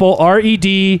 Super simple.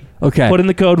 RED. Okay. Put in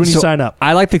the code when you So sign up.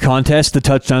 I like the contest, the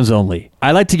touchdowns only.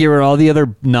 I like to get rid of all the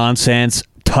other nonsense.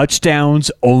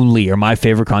 Touchdowns only are my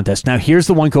favorite contest. Now, here's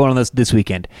the one going on this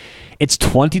weekend. It's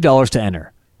 $20 to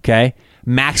enter, okay?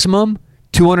 Maximum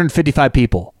 255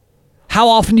 people. How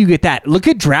often do you get that? Look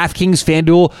at DraftKings,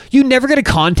 FanDuel. You never get a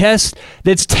contest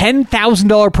that's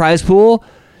 $10,000 prize pool.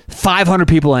 500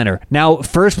 people enter. Now,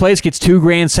 first place gets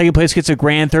 $2,000, second place gets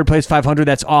 $1,000, third place 500.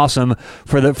 That's awesome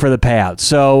for the payout.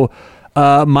 So,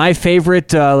 my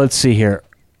favorite. Let's see here.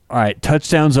 All right,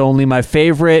 touchdowns only. My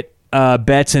favorite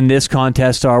bets in this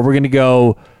contest are we're going to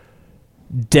go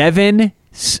Devin,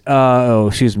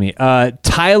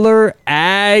 Tyler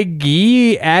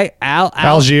Algier.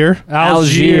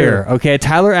 Okay,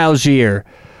 Tyler Algier.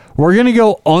 We're going to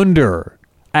go under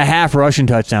a half rushing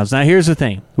touchdowns. Now, here's the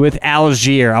thing. With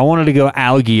Algier, I wanted to go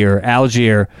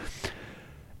Algier.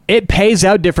 It pays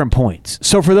out different points.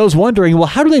 So for those wondering, well,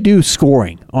 how do they do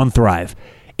scoring on Thrive?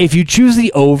 If you choose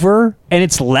the over and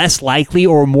it's less likely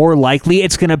or more likely,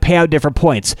 it's going to pay out different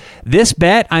points. This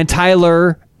bet on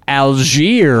Tyler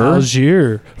Algier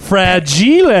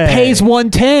Fragile pays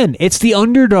 110. It's the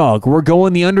underdog. We're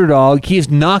going the underdog. He's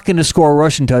not going to score a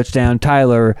rushing touchdown,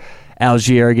 Tyler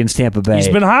Algier against Tampa Bay. He's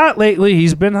been hot lately.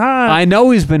 I know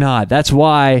he's been hot. That's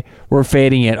why we're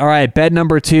fading it. All right, bet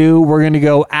number 2, we're going to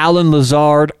go Allen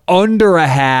Lazard under a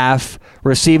half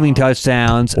receiving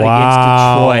touchdowns against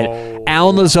Detroit.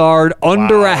 Allen Lazard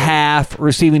under a half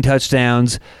receiving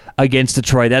touchdowns against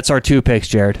Detroit. That's our 2 picks,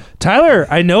 Jared. Tyler,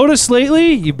 I noticed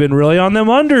lately you've been really on them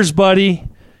unders, buddy.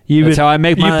 You've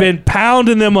been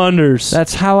pounding them unders.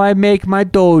 That's how I make my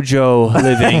dojo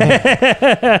living.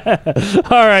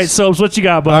 All right, Soaps, what you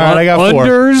got, bud? All right, I got 4.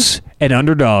 Unders and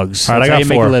underdogs. All right, That's I got how you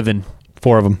 4. make a living.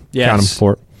 4 of them. Yes. Count them,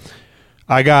 4.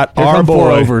 I got Here our come boy.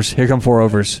 4 overs. Here come 4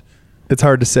 overs. It's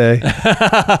hard to say.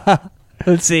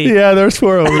 Let's see. Yeah, there's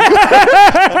 4 overs.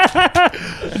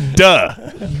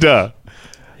 Duh.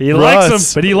 He likes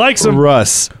them, but he likes them.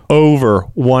 Russ over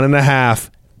 1.5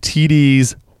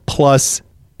 TDs plus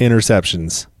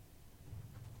interceptions.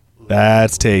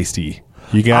 That's tasty.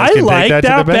 You guys I can like take that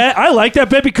that to the bet. I like that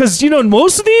bet because,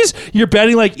 most of these, you're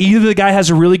betting like either the guy has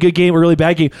a really good game or a really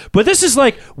bad game. But this is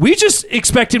like, we just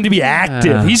expect him to be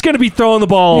active. He's going to be throwing the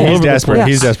ball all over the desperate. place.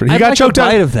 He's desperate. He I'd got like choked a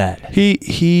up. bite of that.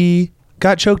 He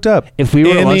got choked up. If we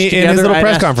were at lunch in together, his little I'd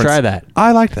press ask to conference. try that.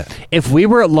 I like that. If we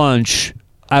were at lunch,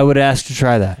 I would ask to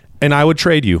try that. And I would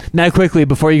trade you. Now, quickly,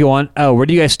 before you go on, where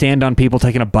do you guys stand on people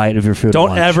taking a bite of your food? Don't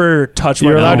at lunch? ever touch my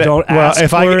You're food. allowed to. Don't Well, ask if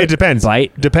for it depends.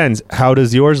 Bite? Depends. How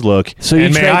does yours look? So you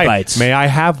and trade bites. May I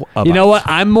have a You know bite?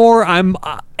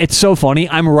 what? It's so funny.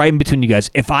 I'm right in between you guys.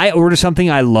 If I order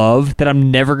something I love that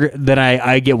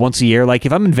I get once a year, like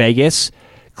if I'm in Vegas,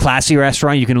 classy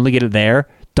restaurant, you can only get it there.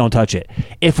 Don't touch it.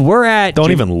 If we're at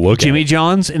even look at Jimmy it.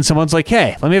 John's and someone's like,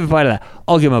 "Hey, let me have a bite of that,"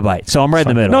 I'll give him a bite. So I'm right in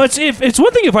the middle. No, it's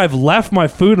one thing if I've left my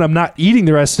food and I'm not eating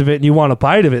the rest of it and you want a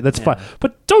bite of it, that's fine.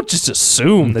 But don't just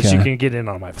assume that you can get in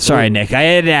on my food. Sorry, Nick. I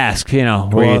had to ask.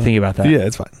 What do you think about that? Yeah,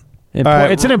 it's fine. All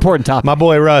right. It's an important topic. My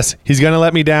boy Russ, he's going to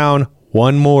let me down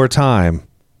one more time.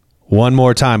 One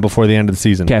more time before the end of the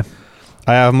season. Okay.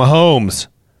 I have Mahomes,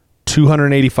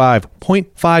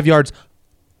 285.5 yards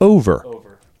over.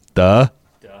 Duh.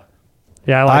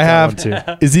 Yeah, I like I that have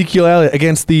one too. Ezekiel Elliott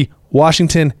against the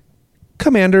Washington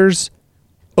Commanders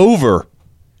over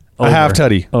a half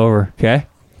tutty. Over. Okay.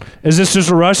 Is this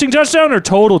just a rushing touchdown or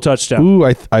total touchdown? Ooh,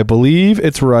 I believe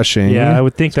it's rushing. Yeah, I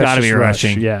would think that's gotta just be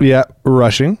rushing. Yeah. Yeah,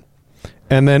 rushing.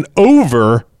 And then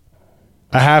over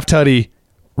a half tutty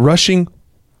rushing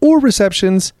or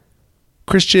receptions,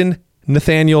 Christian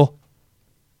Nathaniel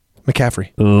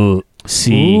McCaffrey. Ooh.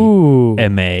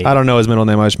 C-M-A. I don't know his middle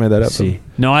name. I just made that up. C.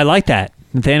 No, I like that.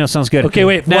 Nathaniel sounds good. Okay,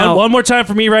 wait. Now, One more time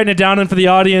for me, writing it down, and for the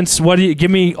audience. What do you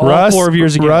give me? All Russ, 4 of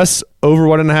yours again. Russ over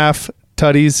 1.5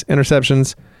 tutties,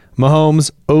 interceptions. Mahomes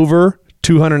over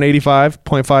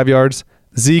 285.5 yards.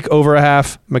 Zeke over a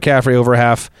half. McCaffrey over a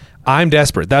half. I'm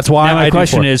desperate. That's why now my I do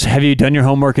question 4. is, have you done your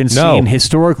homework and No. seen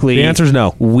historically The answer's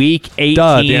no. week 18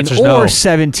 the answer's or no.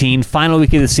 17, final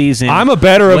week of the season? I'm a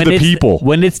better of when the it's- people.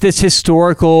 When it's this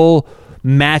historical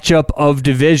matchup of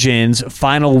divisions,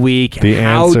 final week, The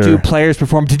how answer- do players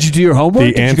perform? Did you do your homework?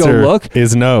 The Did answer you go look?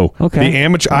 is no. Okay. The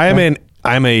amateur.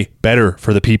 I'm a better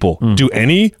for the people. Do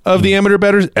any of the amateur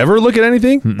bettors ever look at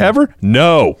anything? Ever?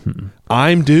 No.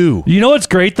 I'm due. You know what's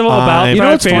great though about You know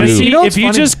Thrive what's funny? Fantasy? You know what's if you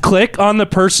funny? just click on the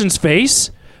person's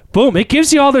face, boom, it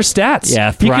gives you all their stats. Yeah,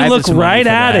 you Thrive can look is money right for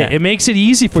at that. it. It makes it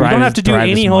easy for you. You Thrive don't is- have to do Thrive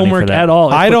is any money for homework that. at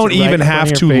all. It I puts don't it right even in front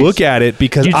have of to your face. look at it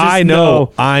because You just I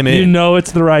know I'm in. You know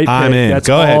it's the right I'm pick. in. That's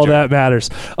Go ahead, all Joe. that matters.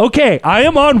 Okay, I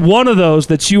am on one of those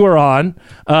that you are on.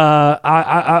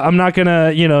 I'm not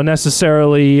gonna,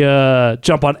 necessarily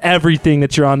jump on everything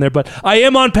that you're on there, but I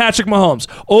am on Patrick Mahomes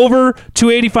over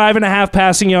 285.5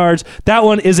 passing yards. That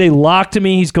one is a lock to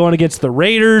me. He's going against the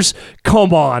Raiders.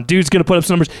 Come on, dude's gonna put up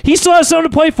some numbers. He still has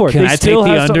something to play for. Can They I take still the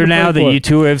have something under to play now that for. you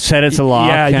two have said it's a lock?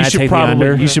 Yeah, Can I you should take the under?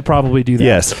 probably. You should probably do that.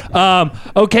 Yes.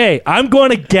 Okay, I'm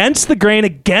going against the grain,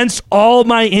 against all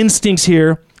my instincts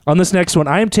here on this next one.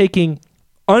 I am taking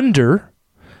under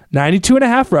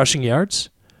 92.5 rushing yards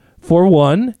for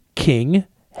one King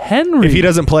Henry. If he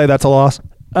doesn't play, that's a loss.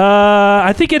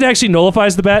 I think it actually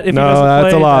nullifies the bet if he doesn't play. No,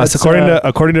 that's a loss.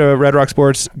 According to Red Rock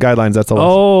Sports guidelines, that's a loss.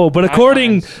 Oh, but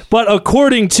according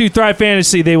to Thrive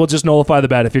Fantasy, they will just nullify the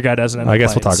bet if your guy doesn't end up I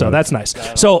guess playing. we'll talk so about that's nice.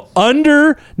 So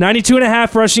under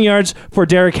 92.5 rushing yards for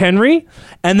Derrick Henry.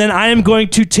 And then I am going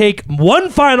to take one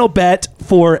final bet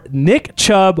for Nick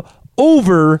Chubb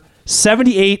over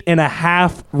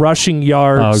 78.5 rushing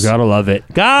yards. Oh, gotta love it.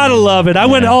 Gotta love it. I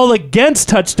went all against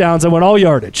touchdowns. I went all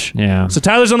yardage. Yeah. So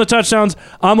Tyler's on the touchdowns.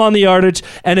 I'm on the yardage.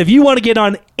 And if you want to get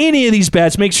on any of these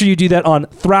bets, make sure you do that on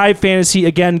Thrive Fantasy.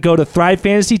 Again, go to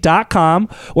thrivefantasy.com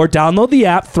or download the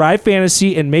app Thrive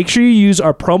Fantasy and make sure you use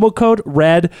our promo code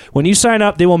RED. When you sign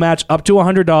up, they will match up to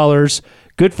 $100.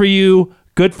 Good for you.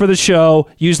 Good for the show.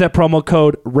 Use that promo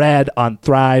code RED on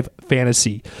Thrive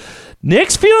Fantasy.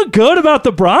 Nick's feeling good about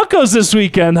the Broncos this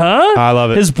weekend, huh? I love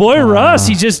it. His boy Russ,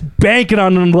 he's just banking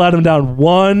on him to let him down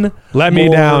one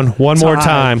more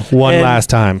time. Last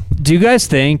time. Do you guys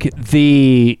think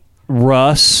the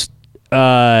Russ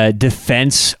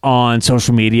defense on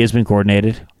social media has been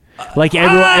coordinated? Like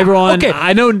everyone, okay.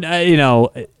 I know,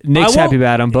 Nick's happy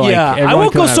about him, but I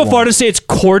won't go so far to say it's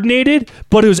coordinated,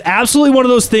 but it was absolutely one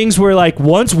of those things where like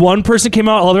once one person came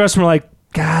out, all the rest of them were like,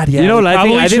 God, yeah. You know what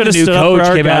I think the new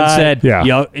coach came out and said,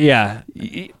 yeah.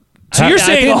 So you're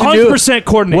saying 100%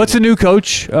 coordinated. What's the new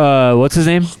coach? What's his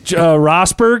name?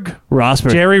 Rosberg.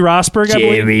 Jerry Rosberg, I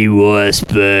believe. Jerry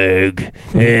Rosberg.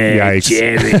 Yikes.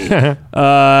 Jerry.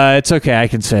 It's okay. I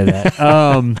can say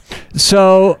that.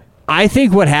 So I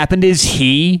think what happened is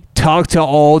he talked to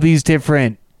all these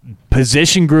different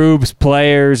position groups,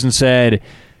 players, and said,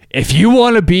 if you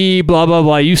want to be blah, blah,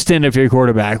 blah, you stand up for your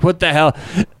quarterback. What the hell?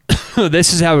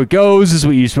 This is how it goes. This is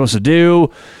what you're supposed to do.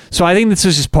 So I think this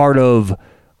is just part of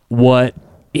what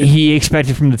he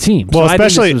expected from the team. Well, so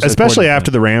especially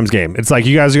after the Rams game. It's like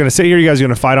you guys are going to sit here. You guys are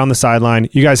going to fight on the sideline.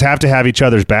 You guys have to have each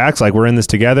other's backs. Like we're in this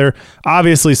together.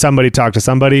 Obviously, somebody talked to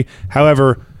somebody.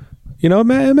 However, it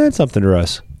meant something to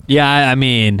us. Yeah, I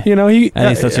mean, for him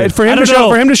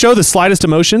to show the slightest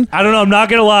emotion. I don't know. I'm not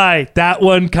gonna lie. That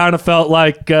one kind of felt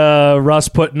like Russ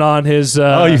putting on his.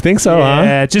 Oh, you think so?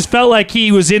 Yeah, it just felt like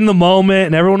he was in the moment,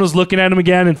 and everyone was looking at him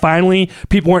again. And finally,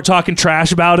 people weren't talking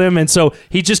trash about him, and so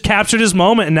he just captured his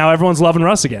moment, and now everyone's loving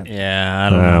Russ again. Yeah, I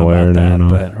don't know about that,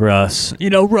 but Russ,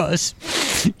 Russ,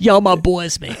 y'all my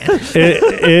boys, man.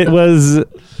 It was.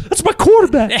 That's my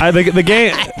quarterback. The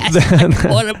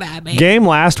game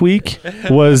last week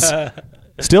was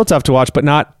still tough to watch, but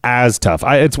not as tough.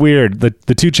 It's weird.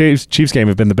 The two Chiefs game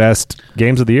have been the best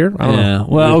games of the year. I don't know.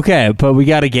 Well, okay, but we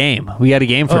got a game. We got a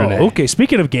game for today. Okay,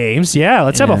 speaking of games,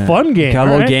 let's have a fun game. Got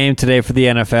a little game today for the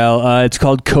NFL. It's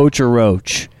called Coach or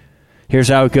Roach. Here's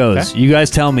how it goes. Okay. You guys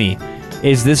tell me,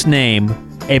 is this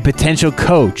name a potential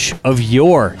coach of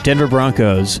your Denver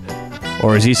Broncos?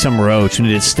 Or is he some roach who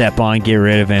need to step on, get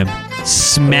rid of him,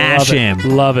 smash him?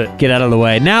 Love it. Get out of the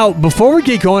way. Now, before we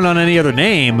get going on any other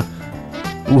name,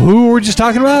 who were we just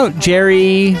talking about?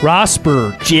 Jerry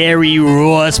Rosberg. Jerry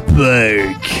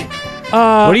Rosberg.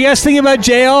 What do you guys think about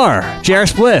J.R.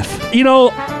 Spliff?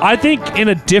 I think in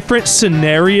a different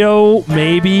scenario,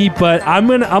 maybe, but I'm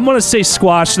gonna say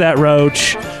squash that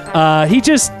roach.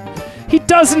 He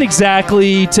doesn't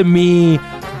exactly, to me,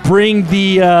 bring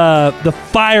the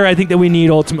fire I think that we need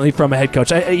ultimately from a head coach.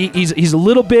 He's a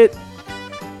little bit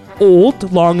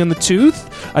old, long in the tooth.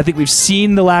 I think we've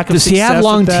seen the lack of success. Does he have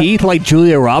long teeth like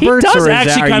Julia Roberts? He does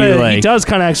he does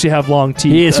kind of actually have long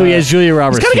teeth. Yeah, so he has Julia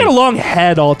Roberts. He's kind of got a long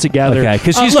head altogether. Okay,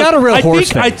 because he's got a real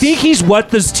horse face. I think he's what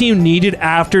this team needed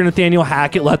after Nathaniel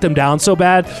Hackett let them down so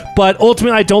bad. But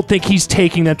ultimately, I don't think he's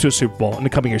taking them to a Super Bowl in the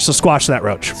coming years. So squash that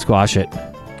roach. Squash it.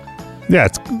 Yeah,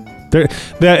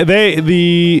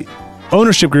 the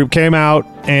ownership group came out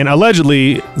and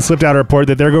allegedly slipped out a report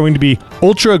that they're going to be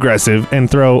ultra aggressive and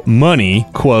throw money,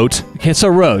 quote. Okay, so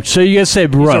Roach. So you guys say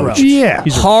Roach. Yeah.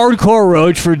 Hardcore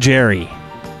Roach for Jerry.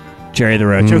 Jerry the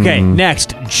Roach. Okay,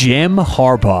 next, Jim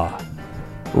Harbaugh.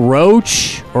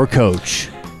 Roach or coach?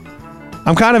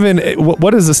 I'm kind of in.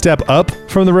 What is a step up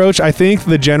from the roach? I think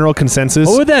the general consensus.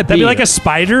 What would that be? That'd be like a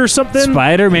spider or something.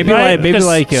 Spider, maybe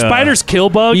like spiders kill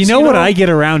bugs. You know what I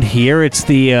get around here? It's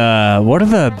the what are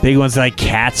the big ones like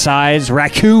cat's eyes?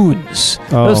 Raccoons.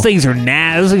 Oh. Those things are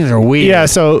Those things are weird. Yeah.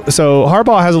 So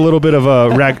Harbaugh has a little bit of a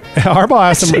Harbaugh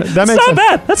has some. That makes not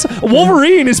bad. That's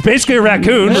Wolverine is basically a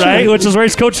raccoon, right? Which is where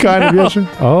he's coaching. Kind of. Yes.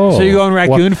 Oh. So you're going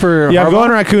raccoon for? Yeah, Harbaugh? I'm going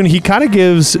raccoon. He kind of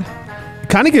gives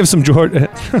some George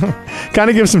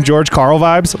Karl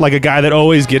vibes, like a guy that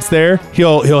always gets there.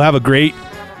 He'll have a great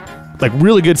like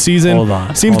really good season. Hold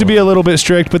on, Seems to be a little bit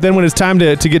strict, but then when it's time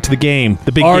to get to the game,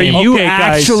 the big Are game. you Okay,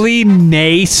 guys. actually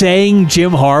naysaying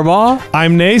Jim Harbaugh?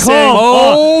 I'm naysaying.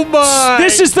 Oh my!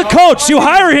 This is the coach. You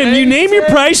hire him. You name your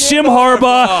price, Jim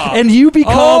Harbaugh, and you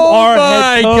become our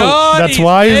head coach. That's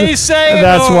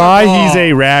why he's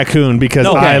a raccoon, because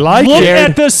I like Look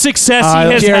Jared. at the success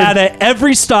he has had at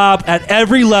every stop, at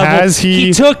every level. Has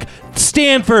he took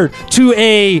Stanford to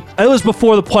it was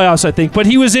before the playoffs, I think, but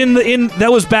he was in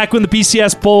that was back when the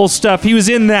BCS Bowl stuff. He was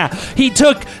in that. He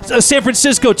took San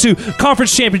Francisco to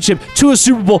conference championship, to a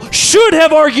Super Bowl. Should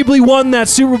have arguably won that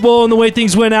Super Bowl, and the way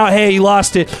things went out, hey, he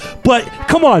lost it. But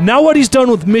come on, now what he's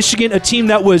done with Michigan, a team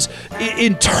that was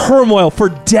in turmoil for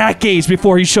decades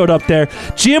before he showed up there.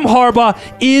 Jim Harbaugh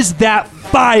is that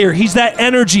fire. He's that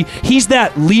energy. He's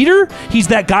that leader. He's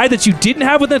that guy that you didn't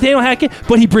have with Nathaniel Hackett,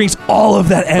 but he brings all of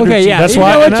that energy. Okay, yeah. That's you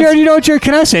why. know what, Jared? You know what, Jared?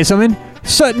 Can I say something?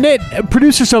 So, Nate,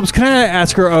 producer Stubbs, can I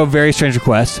ask her a very strange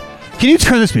request? Can you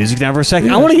turn this music down for a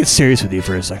second? I want to get serious with you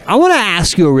for a second. I want to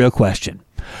ask you a real question.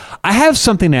 I have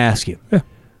something to ask you. Yeah.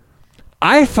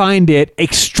 I find it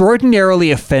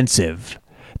extraordinarily offensive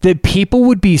that people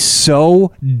would be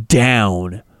so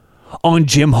down on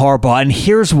Jim Harbaugh, and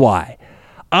here's why.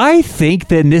 I think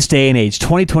that in this day and age,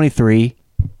 2023,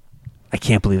 I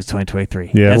can't believe it's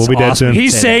 2023. Yeah, we'll be dead soon.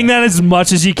 He's saying that as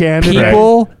much as he can.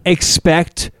 People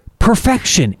expect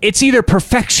perfection. It's either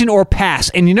perfection or pass.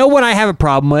 And you know what I have a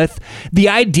problem with? The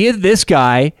idea that this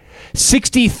guy,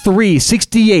 63,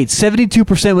 68,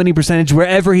 72% winning percentage,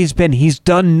 wherever he's been, he's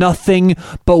done nothing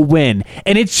but win.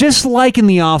 And it's just like in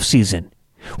the offseason.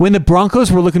 When the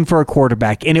Broncos were looking for a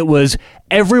quarterback, and it was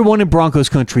everyone in Broncos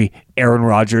country, Aaron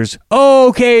Rodgers,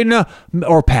 okay, no,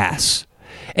 or pass.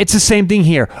 It's the same thing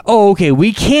here. Oh, okay,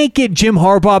 we can't get Jim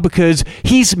Harbaugh because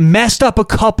he's messed up a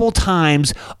couple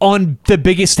times on the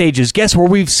biggest stages. Guess where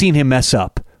we've seen him mess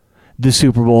up? The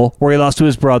Super Bowl, where he lost to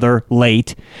his brother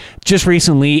late. Just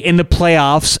recently, in the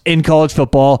playoffs in college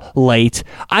football, late.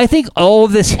 I think all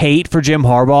of this hate for Jim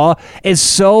Harbaugh is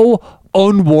so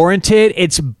unwarranted.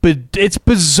 It's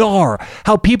bizarre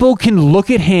how people can look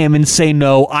at him and say,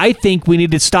 no, I think we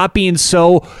need to stop being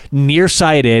so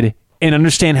nearsighted and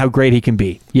understand how great he can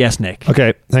be. Yes, Nick.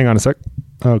 Okay, hang on a sec.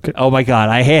 Okay. Oh my God,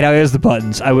 I hate how he has the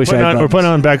buttons. I wish I had buttons. We're putting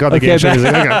on back on the game show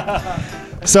music. Okay.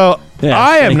 So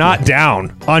I am not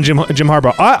down on Jim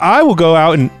Harbaugh. I will go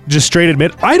out and just straight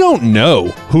admit I don't know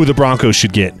who the Broncos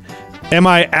should get. Am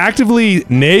I actively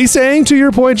naysaying to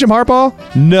your point, Jim Harbaugh?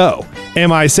 No.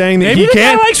 Am I saying that Maybe he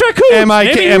can't? Guy likes raccoons. Am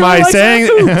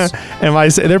I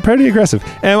saying? They're pretty aggressive?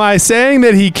 Am I saying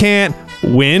that he can't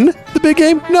win the big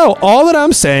game? No. All that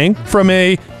I'm saying from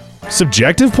a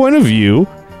subjective point of view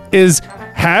is,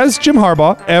 has Jim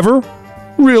Harbaugh ever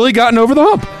really gotten over the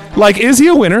hump? Like, is he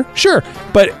a winner? Sure.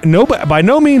 But by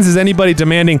no means is anybody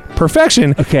demanding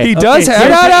perfection. Okay. He does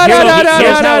have...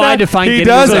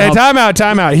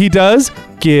 Time out. He does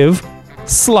give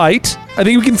slight, I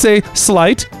think we can say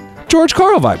slight, George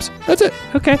Karl vibes. That's it.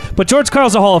 Okay. But George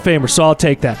Karl's a Hall of Famer, so I'll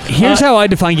take that. Here's how I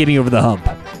define getting over the hump.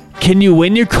 Can you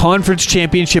win your conference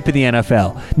championship in the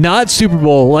NFL? Not Super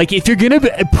Bowl. Like, if you're going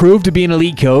to prove to be an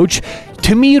elite coach,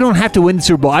 to me, you don't have to win the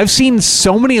Super Bowl. I've seen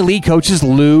so many elite coaches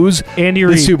lose Andy the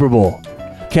Reid. Super Bowl.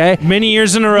 Okay? Many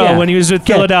years in a row when he was with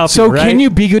Philadelphia. So right? can you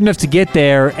be good enough to get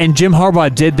there? And Jim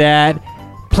Harbaugh did that.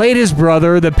 Played his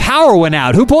brother. The power went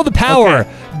out. Who pulled the power?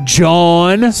 Okay.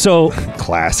 John. So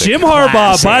classic. Jim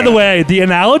Harbaugh, by the way, the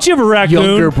analogy of a raccoon,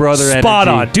 Younger brother spot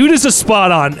energy. on. Dude is a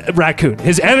spot on raccoon.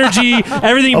 His energy,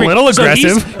 everything. A little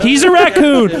aggressive. So he's a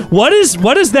raccoon. What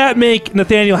does that make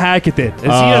Nathaniel Hackett then? Is he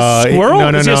a squirrel?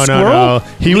 No. Is he a squirrel? No.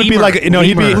 He would be like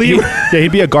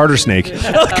he'd be a garter snake.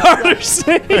 Carter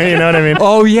Snake. You know what I mean?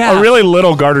 Oh, yeah. A really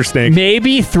little garter snake.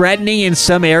 Maybe threatening in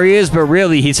some areas, but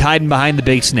really he's hiding behind the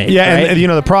big snake. Yeah, right?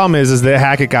 and the problem is that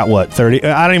Hackett got what, 30?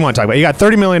 I don't even want to talk about it. He got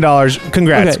 $30 million.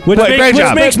 Congrats. Okay.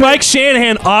 Which makes Mike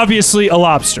Shanahan obviously a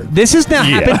lobster. This has now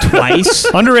happened twice.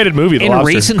 Underrated movie, The in Lobster.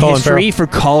 recent Colin history Farrell.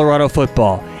 for Colorado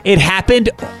football. It happened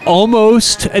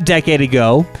almost a decade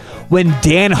ago when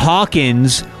Dan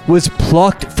Hawkins was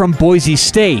plucked from Boise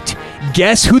State.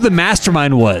 Guess who the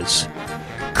mastermind was?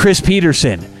 Chris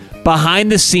Peterson.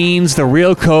 Behind the scenes, the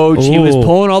real coach. He was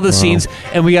pulling all the scenes,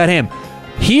 and we got him.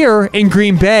 Here in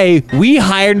Green Bay, we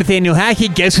hired Nathaniel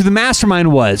Hackett. Guess who the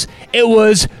mastermind was? It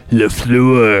was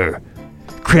LaFleur.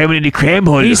 Cramming into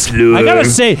Cramhorn, LaFleur. I gotta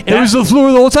say, it was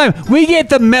LaFleur the whole time. We get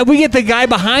the guy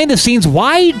behind the scenes.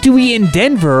 Why do we in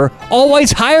Denver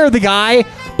always hire the guy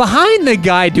behind the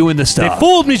guy doing the stuff? They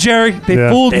fooled me, Jerry. They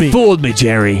fooled me. They fooled me,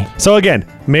 Jerry. So again,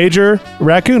 major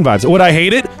raccoon vibes. Would I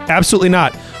hate it? Absolutely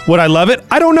not. Would I love it?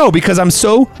 I don't know because I'm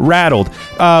so rattled.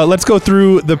 Let's go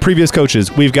through the previous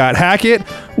coaches. We've got Hackett.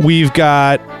 We've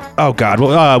got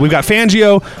we've got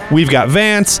Fangio. We've got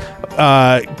Vance.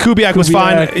 Kubiak was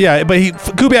fine. Yeah, but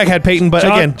Kubiak had Peyton.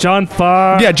 But John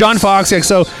Fox. Yeah, John Fox. Yeah,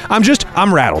 so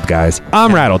I'm rattled, guys.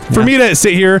 I'm rattled. For me to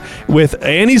sit here with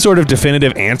any sort of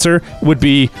definitive answer would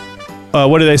be,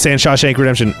 what do they say in Shawshank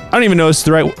Redemption? I don't even know if it's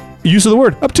the right use of the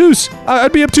word. Obtuse.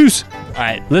 I'd be obtuse. All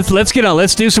right, let's get on.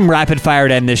 Let's do some rapid fire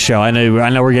to end this show. I know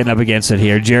we're getting up against it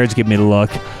here. Jared's giving me the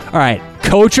look. All right,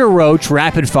 Coach or Roach,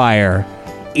 rapid fire.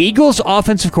 Eagles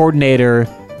offensive coordinator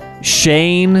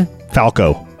Shane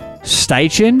Falco.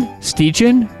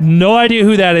 Steichen? No idea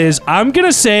who that is. I'm going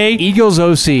to say Eagles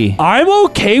OC. I'm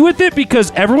okay with it because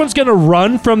everyone's going to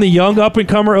run from the young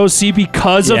up-and-comer OC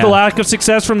because of the lack of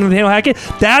success from Nathaniel Hackett.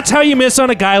 That's how you miss on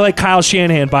a guy like Kyle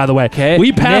Shanahan, by the way. Okay.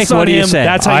 We pass Nick, on him.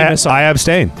 That's how you miss on him. I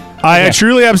abstain. I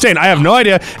truly abstain. I have no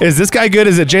idea. Is this guy good?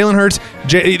 Is it Jalen Hurts?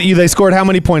 They scored how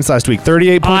many points last week?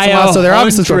 38 points last. So they're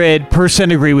obviously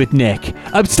 100% agree with Nick.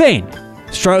 Abstain.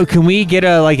 Can we get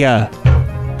a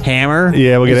hammer?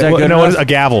 Yeah, we'll get it. No, a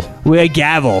gavel. A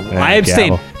gavel. Yeah, I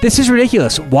abstain. gavel. This is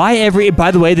ridiculous. By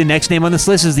the way, the next name on this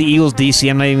list is the Eagles DC.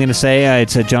 I'm not even going to say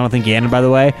it's Jonathan Gannon, by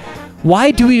the way. Why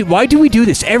do we do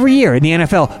this every year in the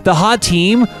NFL? The hot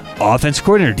team, offensive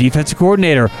coordinator, defensive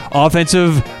coordinator,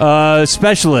 offensive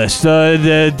specialist,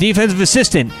 the defensive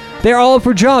assistant. They're all up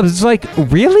for jobs. It's like,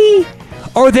 really?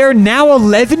 Are there now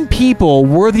 11 people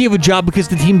worthy of a job because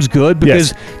the team's good?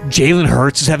 Because Jalen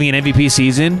Hurts is having an MVP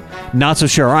season? Not so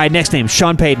sure. All right, next name,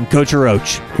 Sean Payton, Coach or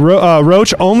Roach?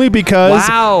 Roach, only because of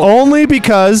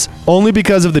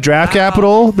the draft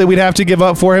capital that we'd have to give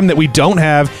up for him that we don't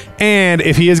have. And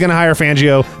if he is going to hire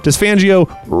Fangio, does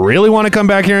Fangio really want to come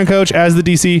back here and coach as the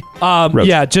DC? Roach.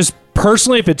 Yeah, just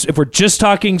personally, if we're just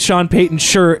talking Sean Payton,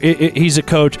 sure, he's a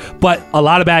coach, but a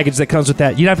lot of baggage that comes with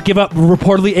that. You'd have to give up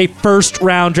reportedly a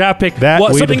first-round draft pick.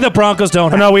 Something the Broncos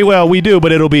don't have. No, we do,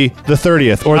 but it'll be the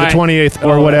 30th or the 28th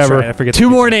or whatever. Right, I forget. Two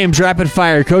more names, rapid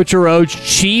fire. Coach or Roach?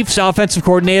 Chiefs offensive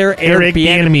coordinator Eric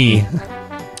Bieniemy.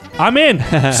 I'm in.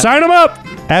 Sign him up.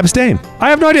 Abstain. I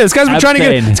have no idea. This guy's been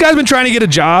trying to get a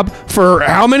job for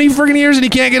how many freaking years and he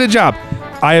can't get a job.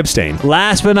 I abstain.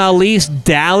 Last but not least,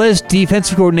 Dallas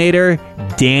defensive coordinator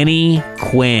Danny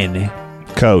Quinn.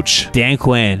 Coach. Dan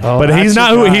Quinn. But he's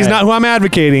not who I'm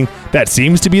advocating. That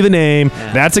seems to be the name.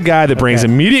 Yeah. That's a guy that brings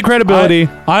immediate credibility.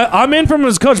 I'm in from him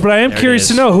as coach, but I am curious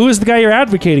to know who is the guy you're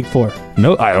advocating for.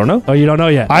 No, I don't know. Oh, you don't know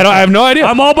yet? I have no idea.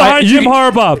 I'm all behind Jim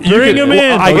Harbaugh. Bring him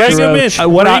in.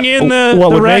 Bring in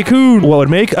the raccoon. What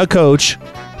would make a coach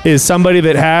is somebody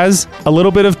that has a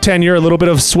little bit of tenure, a little bit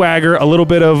of swagger, a little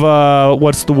bit of,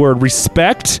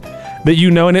 respect that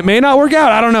and it may not work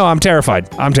out. I don't know. I'm terrified.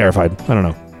 I don't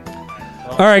know.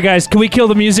 All right, guys, can we kill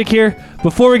the music here?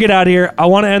 Before we get out of here, I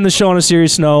want to end the show on a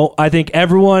serious note. I think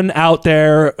everyone out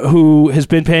there who has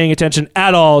been paying attention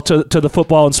at all to the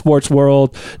football and sports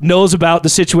world knows about the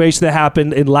situation that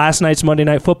happened in last night's Monday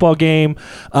Night Football game.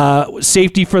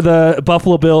 Safety for the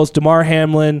Buffalo Bills, Damar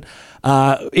Hamlin,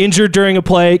 injured during a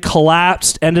play,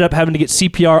 collapsed, ended up having to get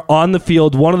CPR on the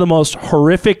field. One of the most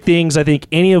horrific things I think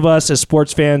any of us as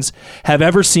sports fans have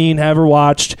ever seen, have ever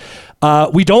watched.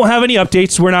 We don't have any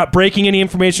updates. We're not breaking any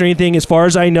information or anything. As far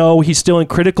as I know, he's still in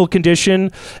critical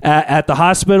condition at the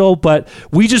hospital, but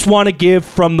we just want to give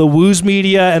from the Wooz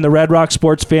Media and the Red Rock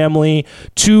Sports family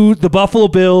to the Buffalo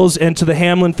Bills and to the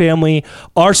Hamlin family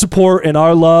our support and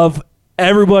our love.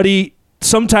 Everybody,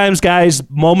 sometimes, guys,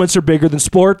 moments are bigger than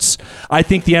sports. I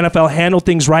think the NFL handled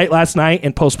things right last night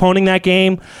in postponing that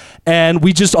game, and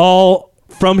we just all,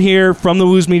 from here, from the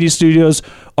Wooz Media Studios,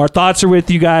 our thoughts are with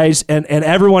you guys and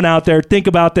everyone out there. Think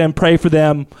about them, pray for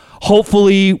them.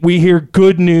 Hopefully we hear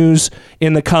good news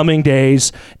in the coming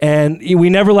days. And we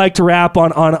never like to wrap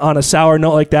on a sour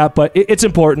note like that, but it's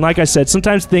important. Like I said,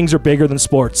 sometimes things are bigger than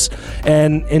sports.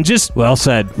 And just well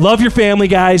said. Love your family,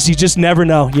 guys. You just never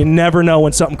know. You never know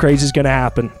when something crazy is going to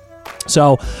happen.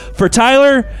 So for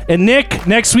Tyler and Nick,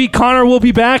 next week Connor will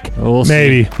be back.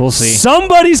 Maybe. We'll see.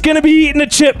 Somebody's going to be eating a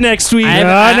chip next week.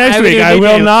 I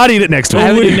will not eat it next week. I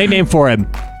have a nickname for him.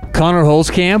 Connor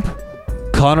Holzcamp.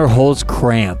 Connor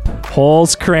Holzcramp.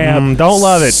 Holzcramp. Don't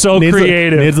love it. So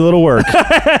creative. Needs a little work.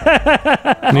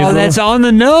 That's on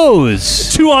the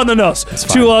nose. Two on the nose.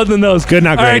 Two on the nose. Good,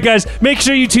 not great. All right, guys. Make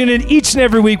sure you tune in each and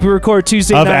every week. We record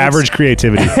Tuesday nights. Of average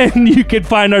creativity. And you can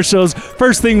find our shows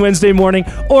first thing Wednesday morning,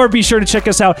 or be sure to check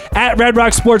us out at Red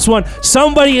Rock Sports 1.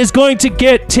 Somebody is going to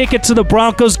get tickets to the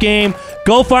Broncos game.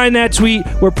 Go find that tweet.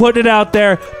 We're putting it out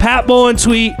there. Pat Bowen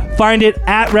tweet. Find it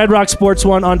at Red Rock Sports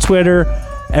 1 on Twitter.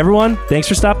 Everyone, thanks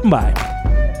for stopping by.